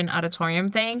sex dungeon auditorium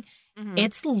thing,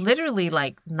 it's literally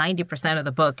like 90% of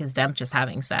the book is them just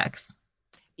having sex.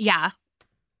 Yeah.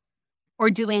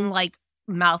 Or doing like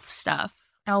mouth stuff.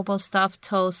 Elbow stuff,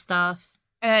 toe stuff.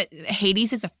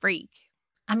 Hades is a freak.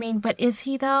 I mean, but is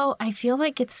he though? I feel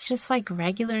like it's just like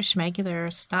regular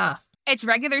schmegular stuff. It's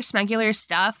regular smegular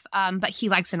stuff, but he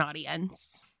likes an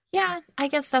audience. Yeah, I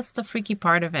guess that's the freaky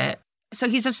part of it. So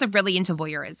he's just really into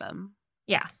voyeurism.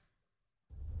 Yeah.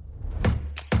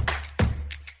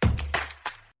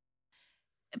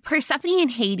 Persephone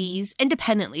and Hades,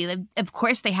 independently, of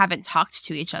course, they haven't talked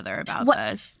to each other about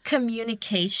this.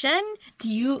 Communication?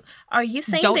 Are you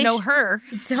saying don't know her?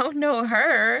 Don't know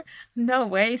her? No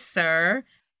way, sir.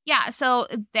 Yeah, so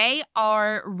they're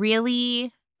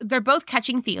both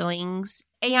catching feelings,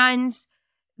 and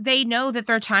they know that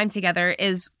their time together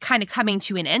is kind of coming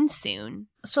to an end soon.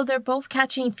 So they're both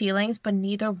catching feelings, but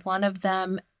neither one of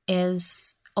them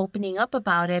is opening up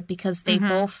about it because they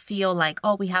both feel like,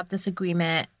 oh, we have this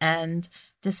agreement and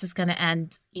this is going to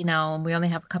end, and we only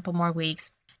have a couple more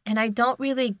weeks. And I don't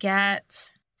really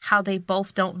get how they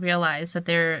both don't realize that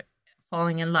they're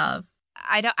falling in love?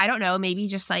 I don't know. Maybe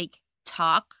just like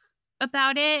talk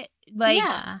about it. Like,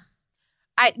 Yeah.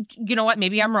 you know what?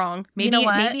 Maybe I'm wrong. Maybe, You know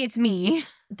what? maybe it's me.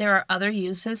 There are other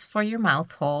uses for your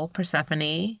mouth hole,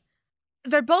 Persephone.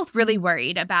 They're both really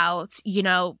worried about,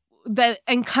 the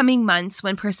incoming months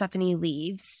when Persephone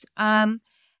leaves.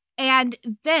 And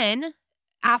then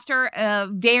after a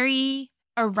very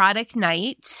erotic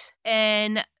night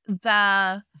in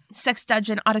the Sex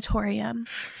Dungeon Auditorium,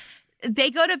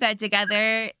 they go to bed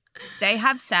together. They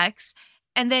have sex.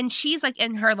 And then she's like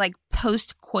in her like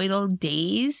post-coital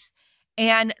daze,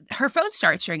 and her phone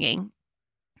starts ringing.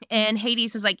 And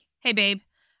Hades is like, "Hey, babe,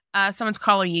 someone's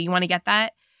calling you. You want to get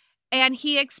that?" And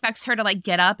he expects her to like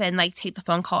get up and like take the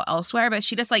phone call elsewhere, but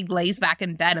she just like lays back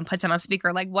in bed and puts it on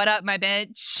speaker, like, "What up, my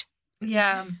bitch?"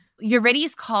 Yeah.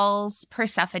 Eurydice calls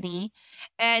Persephone,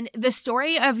 and the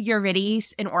story of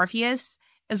Eurydice and Orpheus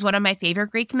is one of my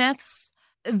favorite Greek myths.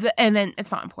 And then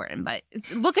it's not important, but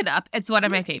look it up. It's one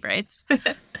of my favorites.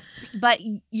 But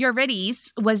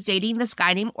Eurydice was dating this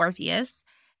guy named Orpheus,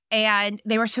 and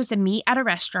they were supposed to meet at a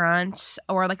restaurant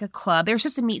or like a club. They were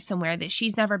supposed to meet somewhere that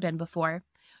she's never been before.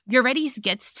 Eurydice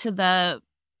gets to the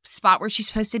spot where she's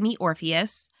supposed to meet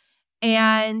Orpheus,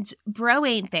 and bro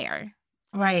ain't there.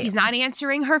 Right. He's not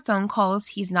answering her phone calls.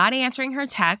 He's not answering her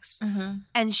texts. Mm-hmm.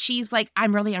 And she's like,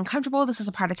 "I'm really uncomfortable. This is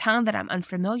a part of town that I'm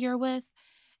unfamiliar with."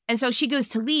 And so she goes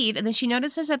to leave, and then she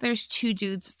notices that there's two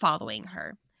dudes following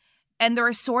her. And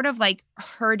they're sort of like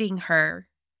herding her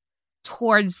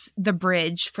towards the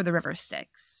bridge for the river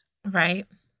Styx. Right.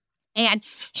 And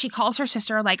she calls her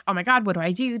sister like, "Oh my God, what do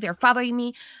I do? They're following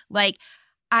me. Like,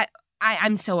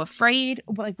 I'm so afraid.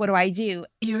 Like, what do I do?"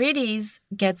 Eurydice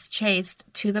gets chased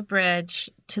to the bridge,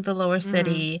 to the lower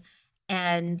city,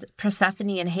 and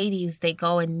Persephone and Hades, they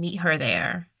go and meet her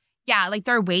there. Yeah, like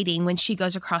they're waiting when she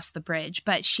goes across the bridge,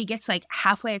 but she gets like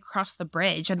halfway across the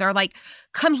bridge and they're like,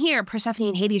 "Come here." Persephone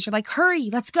and Hades are like, "Hurry,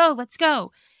 let's go, let's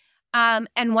go." And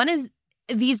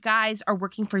these guys are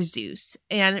working for Zeus,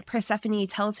 and Persephone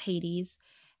tells Hades,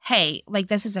 "Hey, like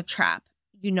this is a trap.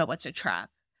 You know what's a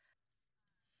trap."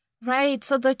 Right.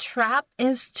 So the trap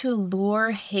is to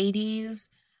lure Hades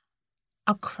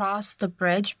across the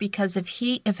bridge, because if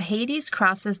Hades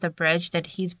crosses the bridge, then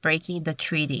he's breaking the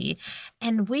treaty.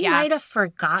 And we might have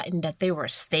forgotten that there were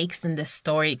stakes in this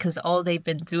story, because all they've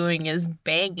been doing is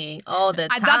banging all the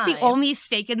time. I thought the only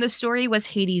stake in the story was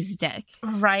Hades' dick.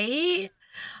 Right?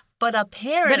 But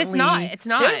apparently, but it's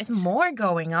not. There's more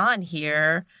going on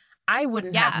here. I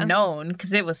wouldn't have known,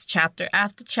 because it was chapter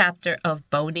after chapter of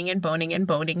boning and boning and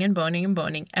boning and boning and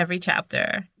boning every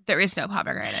chapter. There is no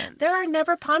pomegranate. There are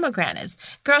never pomegranates.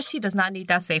 Girl, she does not need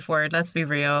that safe word. Let's be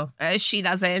real. She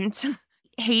doesn't.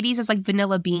 Hades is like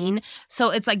vanilla bean.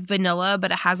 So it's like vanilla,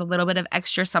 but it has a little bit of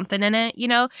extra something in it,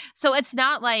 So it's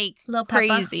not like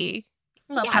crazy.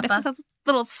 Little pepper. This has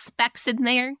little specks in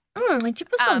there. Did you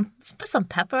put some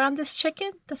pepper on this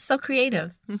chicken? That's so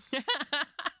creative.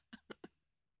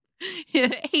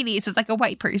 Hades is like a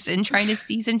white person trying to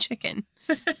season chicken.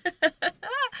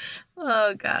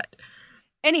 Oh, God.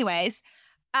 Anyways,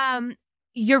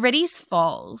 Eurydice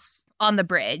falls on the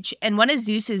bridge, and one of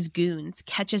Zeus's goons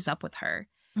catches up with her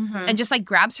and just like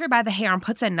grabs her by the hair and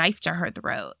puts a knife to her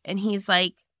throat. And he's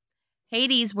like,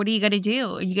 "Hades, what are you going to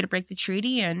do? Are you going to break the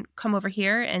treaty and come over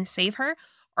here and save her?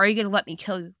 Or are you going to let me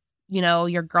kill,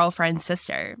 your girlfriend's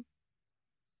sister?"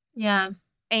 Yeah.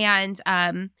 And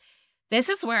this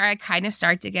is where I kind of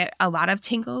start to get a lot of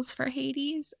tingles for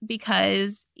Hades,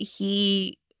 because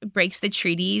he breaks the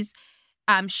treaties,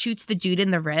 shoots the dude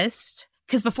in the wrist.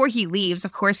 Because before he leaves,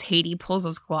 of course, Hades pulls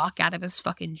his Glock out of his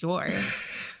fucking drawer.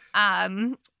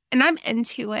 And I'm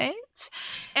into it.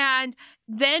 And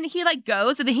then he like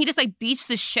goes, and then he just like beats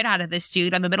the shit out of this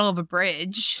dude on the middle of a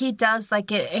bridge. He does.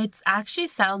 Like it actually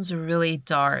sounds really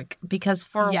dark, because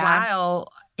for a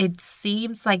while it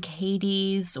seems like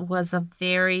Hades was a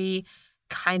very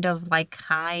kind of like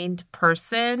kind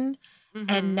person.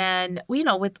 And then,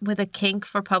 with a kink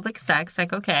for public sex,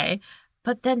 like, okay.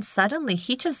 But then suddenly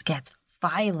he just gets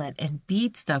violent and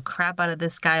beats the crap out of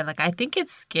this guy. Like, I think it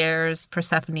scares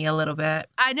Persephone a little bit.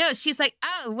 I know. She's like,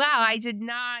 "Oh, wow, I did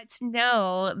not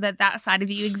know that side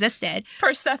of you existed."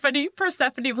 Persephone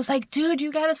was like, "Dude,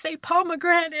 you gotta say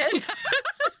pomegranate."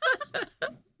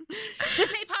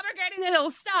 Just say pomegranate and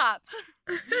it'll stop.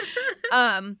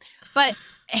 But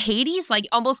Hades like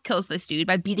almost kills this dude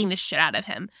by beating the shit out of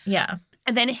him. Yeah.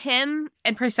 And then him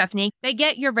and Persephone, they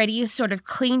get Eurydice sort of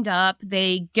cleaned up.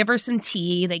 They give her some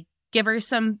tea. They give her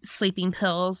some sleeping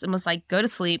pills and was like, "Go to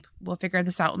sleep. We'll figure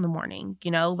this out in the morning."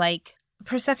 Like,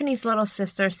 Persephone's little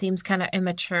sister seems kind of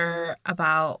immature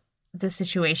about the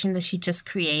situation that she just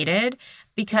created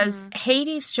because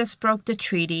Hades just broke the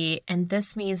treaty, and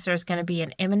this means there's going to be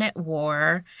an imminent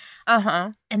war.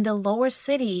 And the lower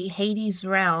city, Hades'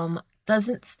 realm,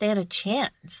 doesn't stand a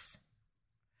chance.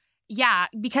 Yeah,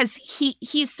 because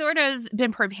he's sort of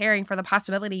been preparing for the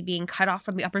possibility of being cut off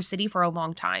from the upper city for a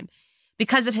long time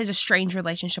because of his estranged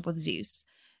relationship with Zeus.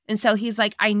 And so he's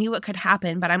like, I knew it could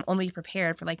happen, but I'm only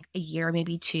prepared for like a year,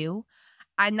 maybe 2.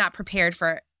 I'm not prepared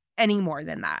for any more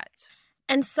than that.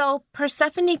 And so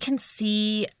Persephone can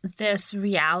see this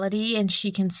reality, and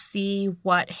she can see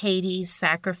what Hades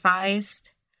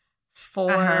sacrificed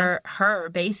for her,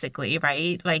 basically,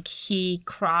 right? Like, he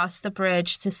crossed the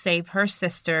bridge to save her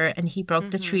sister, and he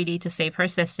broke the treaty to save her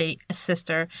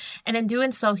sister. And in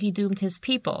doing so, he doomed his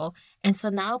people. And so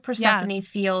now Persephone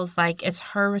feels like it's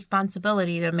her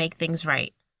responsibility to make things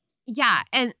right. Yeah,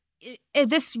 and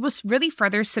this was really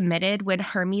further cemented when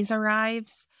Hermes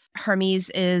arrives. Hermes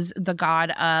is the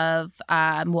god of,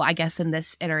 well, I guess in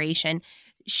this iteration,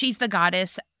 she's the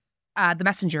goddess, the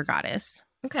messenger goddess.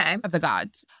 Okay. Of the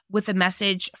gods, with a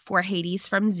message for Hades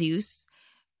from Zeus,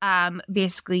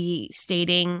 basically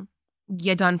stating,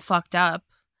 you done fucked up.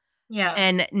 Yeah.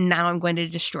 And now I'm going to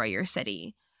destroy your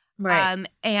city. Right.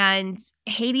 And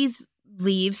Hades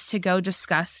leaves to go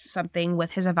discuss something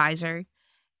with his advisor.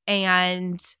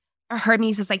 And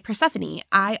Hermes is like, Persephone,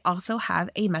 I also have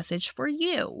a message for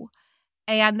you.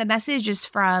 And the message is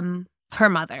from her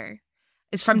mother.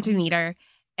 It's from Demeter.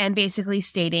 And basically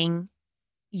stating,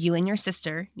 you and your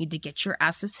sister need to get your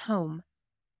asses home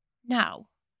now.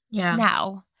 Yeah.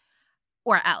 Now.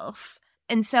 Or else.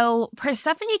 And so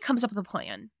Persephone comes up with a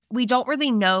plan. We don't really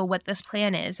know what this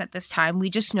plan is at this time. We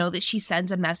just know that she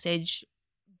sends a message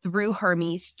through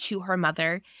Hermes to her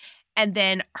mother. And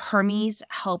then Hermes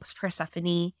helps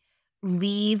Persephone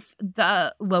leave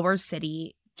the lower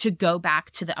city to go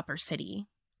back to the upper city.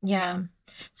 Yeah.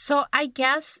 So I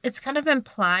guess it's kind of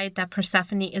implied that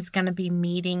Persephone is going to be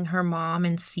meeting her mom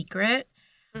in secret.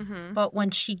 But when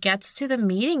she gets to the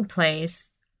meeting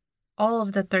place, all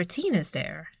of the 13 is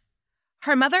there.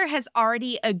 Her mother has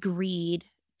already agreed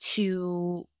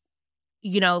to,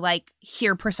 like,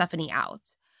 hear Persephone out.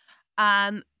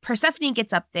 Persephone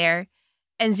gets up there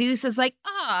and Zeus is like,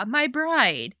 my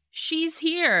bride, she's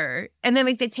here. And then,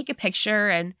 like, they take a picture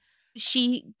and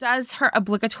she does her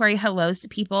obligatory hellos to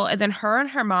people, and then her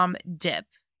and her mom dip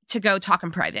to go talk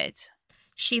in private.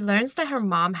 She learns that her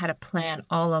mom had a plan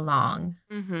all along,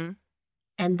 and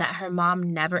that her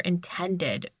mom never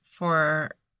intended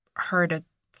for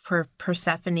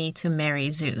Persephone to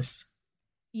marry Zeus.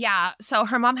 Yeah, so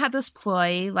her mom had this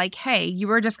ploy, like, hey, you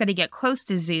were just going to get close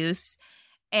to Zeus,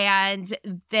 and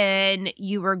then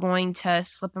you were going to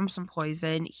slip him some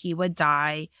poison. He would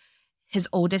die. His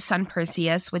oldest son,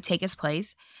 Perseus, would take his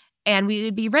place, and we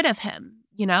would be rid of him,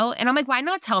 And I'm like, why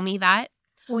not tell me that?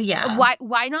 Well, yeah.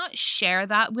 Why not share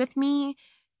that with me?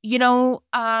 Because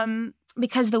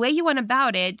the way you went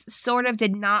about it sort of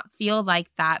did not feel like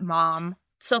that, Mom.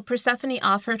 So Persephone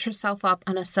offered herself up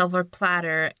on a silver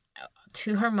platter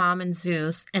to her mom and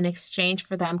Zeus in exchange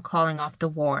for them calling off the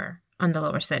war on the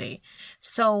lower city.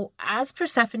 So as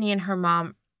Persephone and her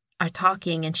mom are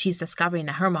talking, and she's discovering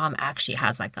that her mom actually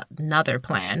has like another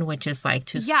plan, which is like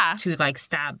to like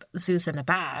stab Zeus in the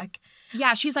back.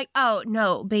 Yeah, she's like, oh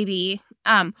no, baby,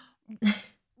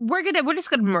 we're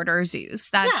just gonna murder Zeus.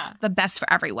 That's the best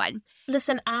for everyone.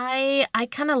 Listen, I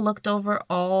kind of looked over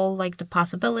all like the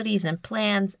possibilities and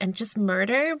plans, and just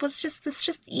murder was it's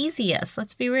just easiest.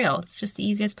 Let's be real, it's just the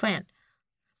easiest plan.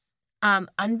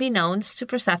 Unbeknownst to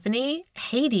Persephone,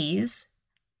 Hades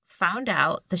found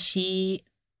out that she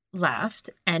left,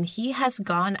 and he has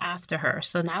gone after her.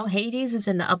 So now Hades is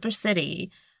in the upper city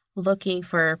looking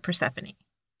for Persephone.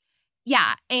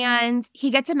 Yeah, and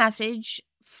he gets a message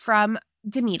from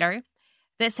Demeter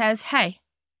that says, hey,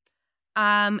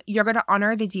 you're going to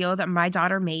honor the deal that my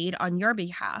daughter made on your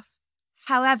behalf.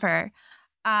 However,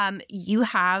 you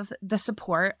have the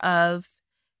support of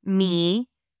me,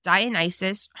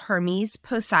 Dionysus, Hermes,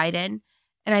 Poseidon,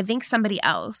 and I think somebody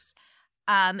else.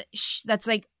 That's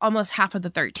like almost half of the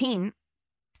 13.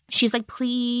 She's like,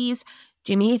 please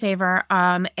do me a favor,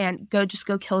 and go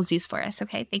kill Zeus for us.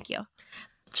 Okay, thank you.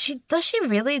 Does she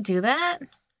really do that?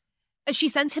 She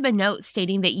sends him a note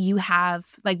stating that you have,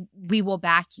 like, we will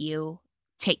back you.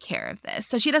 Take care of this.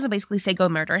 So she doesn't basically say go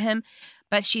murder him,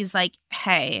 but she's like,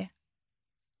 hey,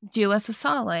 do us a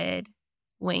solid.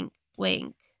 Wink,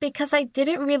 wink. Because I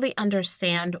didn't really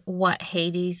understand what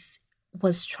Hades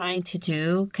was trying to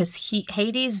do, because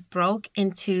Hades broke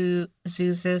into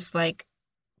Zeus's like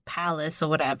palace or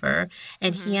whatever,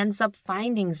 and he ends up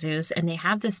finding Zeus, and they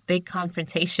have this big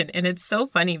confrontation. And it's so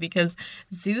funny because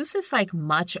Zeus is like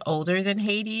much older than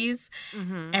Hades,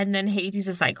 and then Hades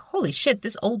is like, holy shit,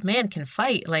 this old man can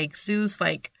fight. Like Zeus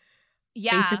like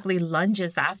basically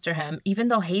lunges after him, even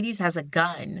though Hades has a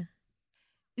gun.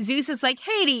 Zeus is like,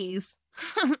 Hades,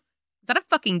 is that a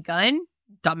fucking gun?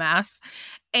 Dumbass.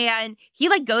 And he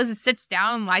like goes and sits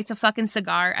down, lights a fucking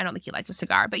cigar. I don't think he lights a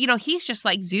cigar, but he's just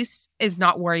like, Zeus is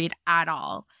not worried at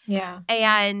all. Yeah.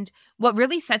 And what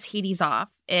really sets Hades off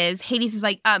is Hades is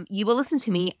like, you will listen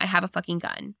to me. I have a fucking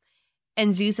gun.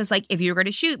 And Zeus is like, if you were going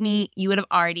to shoot me, you would have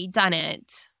already done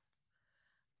it.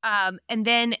 And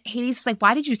then Hades is like,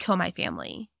 why did you kill my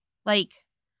family? Like,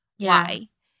 why?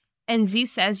 And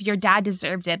Zeus says, your dad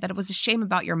deserved it, but it was a shame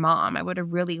about your mom. I would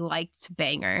have really liked to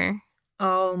bang her.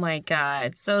 Oh my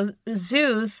God. So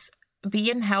Zeus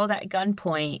being held at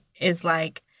gunpoint is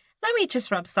like, let me just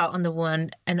rub salt on the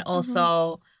wound and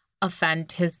also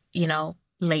offend his,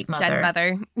 late mother. Dead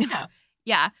mother. Yeah.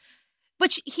 Yeah.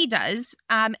 Which he does.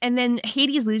 And then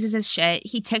Hades loses his shit.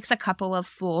 He takes a couple of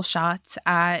fool shots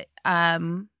at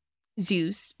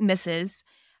Zeus, misses.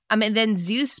 And then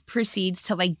Zeus proceeds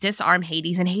to like disarm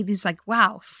Hades, and Hades is like,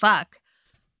 wow, fuck.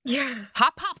 Yeah.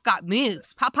 Pop got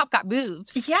moves. Pop got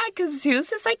moves. Yeah, because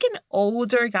Zeus is like an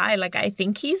older guy. Like, I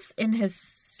think he's in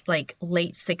his like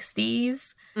late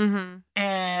 60s.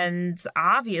 And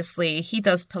obviously he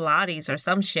does Pilates or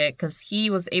some shit because he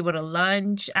was able to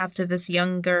lunge after this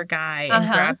younger guy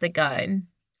and grab the gun.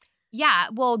 Yeah,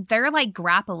 well, they're like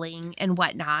grappling and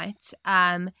whatnot.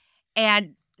 And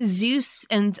Zeus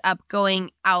ends up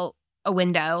going out a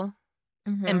window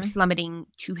and plummeting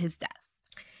to his death.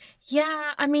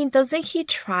 Yeah, I mean, doesn't he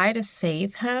try to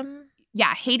save him?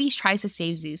 Yeah, Hades tries to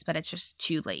save Zeus, but it's just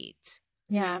too late.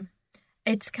 Yeah.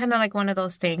 It's kind of like one of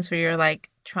those things where you're like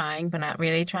trying, but not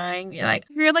really trying. You're like,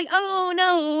 oh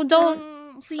no,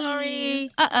 don't. Sorry.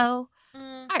 Uh-oh.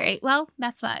 All right, well,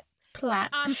 that's that.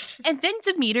 Plat. And then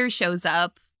Demeter shows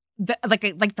up, like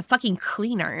the fucking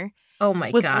cleaner. Oh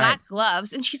my with God. Black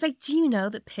gloves. And she's like, do you know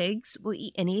that pigs will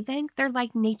eat anything? They're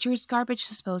like nature's garbage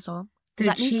disposal. Dude,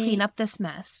 Let me clean up this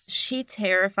mess. She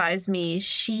terrifies me.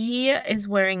 She is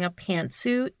wearing a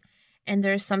pantsuit, and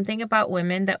there's something about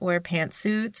women that wear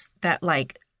pantsuits that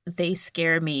like they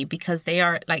scare me because they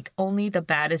are like only the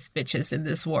baddest bitches in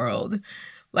this world.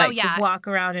 Like walk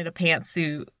around in a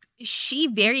pantsuit. She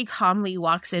very calmly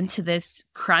walks into this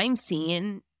crime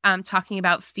scene talking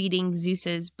about feeding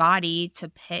Zeus's body to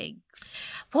pigs.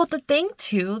 Well, the thing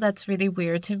too that's really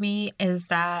weird to me is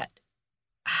that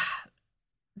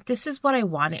this is what I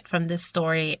wanted from this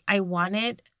story. I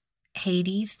wanted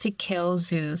Hades to kill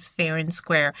Zeus fair and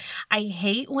square. I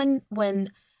hate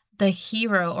when the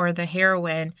hero or the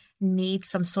heroine needs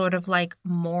some sort of like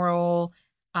moral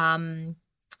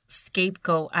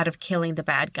scapegoat out of killing the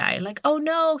bad guy. Like, oh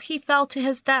no, he fell to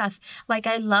his death. Like,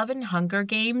 I love in Hunger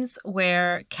Games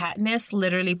where Katniss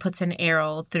literally puts an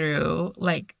arrow through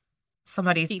like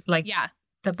somebody's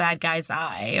the bad guy's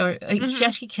eye, or she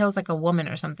actually kills like a woman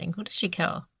or something. Who does she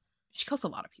kill? She kills a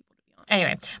lot of people, to be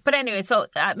honest. Anyway, so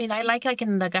I mean, I like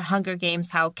in like a Hunger Games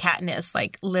how Katniss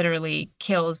like literally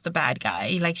kills the bad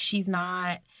guy. Like she's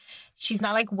not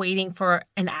like waiting for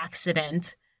an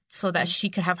accident so that she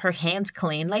could have her hands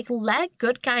clean. Like, let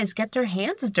good guys get their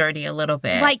hands dirty a little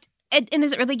bit. Like, and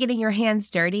is it really getting your hands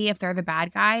dirty if they're the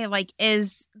bad guy? Like,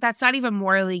 that's not even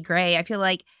morally gray. I feel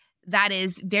like that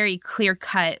is very clear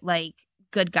cut, like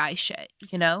good guy shit,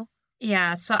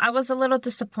 Yeah, so I was a little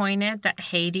disappointed that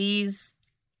Hades,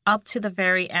 up to the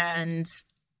very end,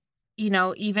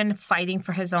 even fighting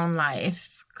for his own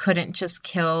life, couldn't just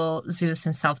kill Zeus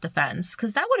in self-defense,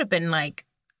 because that would have been like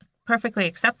perfectly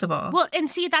acceptable. Well, and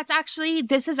see,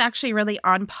 this is actually really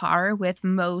on par with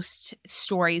most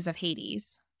stories of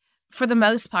Hades. For the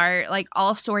most part, like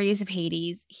all stories of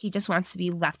Hades, he just wants to be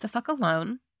left the fuck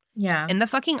alone. Yeah. In the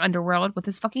fucking underworld with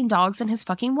his fucking dogs and his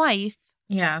fucking wife.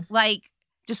 Yeah. Like,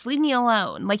 just leave me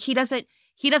alone. Like, he doesn't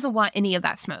want any of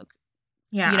that smoke.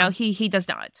 Yeah. He does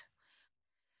not.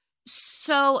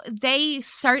 So they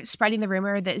start spreading the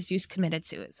rumor that Zeus committed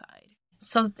suicide.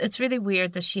 So it's really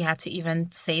weird that she had to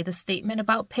even say the statement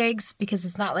about pigs, because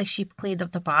it's not like she cleaned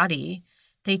up the body.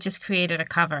 They just created a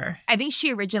cover. I think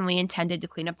she originally intended to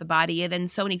clean up the body, and then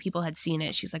so many people had seen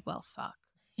it. She's like, well, fuck.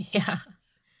 Yeah.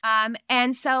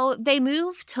 And so they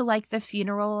move to like the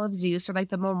funeral of Zeus, or like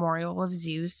the memorial of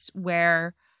Zeus,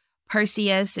 where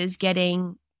Perseus is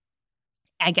getting,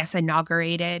 I guess,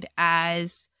 inaugurated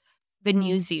as the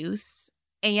new Zeus.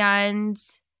 And,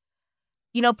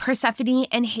 Persephone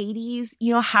and Hades,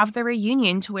 have the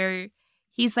reunion to where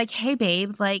he's like, hey,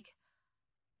 babe, like,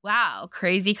 wow,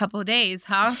 crazy couple of days,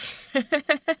 huh?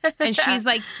 And she's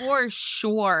like, for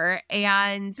sure.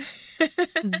 And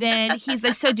then he's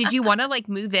like, so did you want to like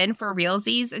move in for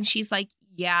realsies? And she's like,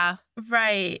 yeah.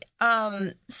 Right.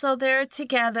 So they're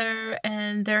together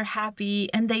and they're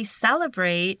happy and they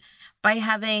celebrate by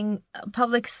having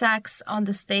public sex on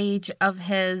the stage of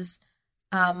his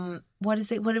what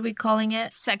is it? What are we calling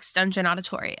it? Sex Dungeon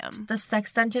Auditorium. The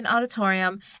Sex Dungeon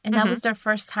Auditorium. And that was their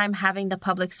first time having the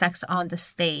public sex on the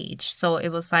stage. So it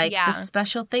was like this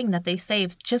special thing that they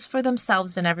saved just for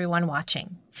themselves and everyone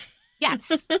watching.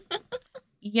 Yes.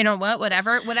 You know what?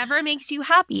 Whatever makes you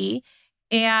happy.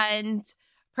 And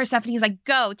Persephone's like,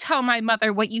 go tell my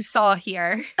mother what you saw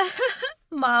here.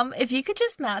 Mom, if you could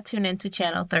just not tune into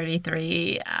Channel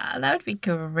 33, that would be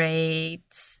great.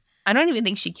 I don't even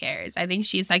think she cares. I think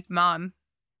she's like, Mom,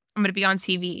 I'm going to be on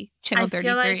TV, Channel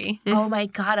 33. Oh my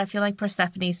God, I feel like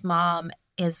Persephone's mom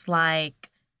is like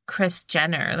Kris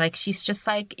Jenner. Like, she's just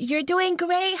like, you're doing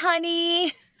great,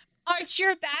 honey. Arch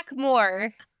your back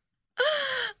more.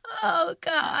 Oh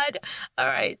God. All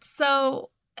right. So,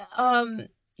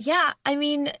 yeah, I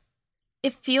mean,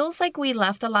 it feels like we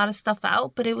left a lot of stuff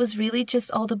out, but it was really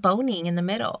just all the boning in the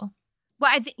middle.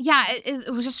 Well,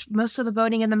 it was just most of the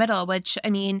boning in the middle, which,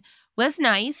 I mean, was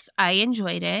nice. I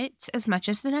enjoyed it as much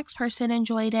as the next person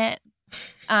enjoyed it.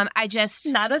 I just...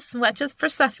 Not as much as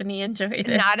Persephone enjoyed it.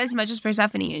 Not as much as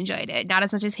Persephone enjoyed it. Not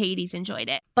as much as Hades enjoyed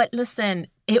it. But listen,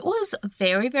 it was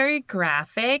very, very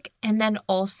graphic. And then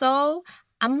also,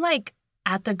 I'm like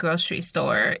at the grocery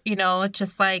store, you know,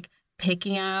 just like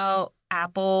picking out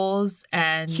apples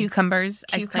and cucumbers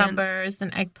and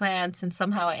eggplants, and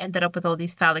somehow I ended up with all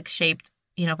these phallic shaped,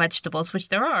 you know, vegetables, which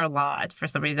there are a lot for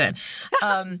some reason.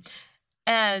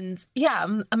 And yeah,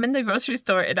 I'm in the grocery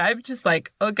store and I'm just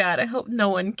like, oh God, I hope no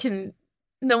one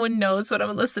knows what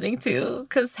I'm listening to,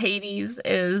 because Hades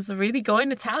is really going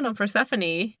to town on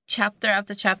Persephone chapter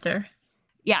after chapter.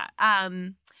 Yeah.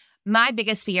 My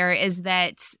biggest fear is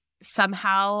that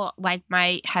somehow like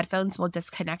my headphones will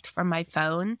disconnect from my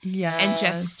phone and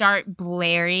just start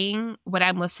blaring what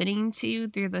I'm listening to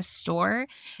through the store.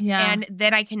 Yeah. And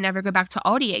then I can never go back to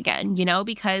Aldi again, you know,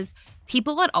 because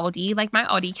people at Aldi, like my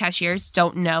Aldi cashiers,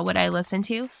 don't know what I listen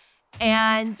to.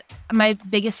 And my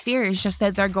biggest fear is just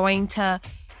that they're going to,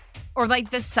 or like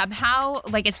this somehow,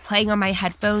 like it's playing on my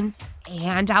headphones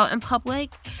and out in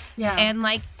public. Yeah. And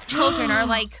like children are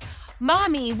like,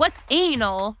 Mommy, what's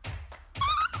anal?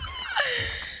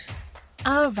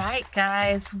 All right,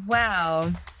 guys.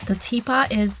 Wow. The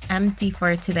teapot is empty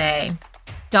for today.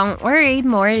 Don't worry.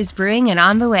 More is brewing and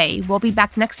on the way. We'll be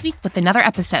back next week with another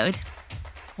episode.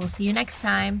 We'll see you next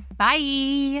time.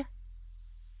 Bye.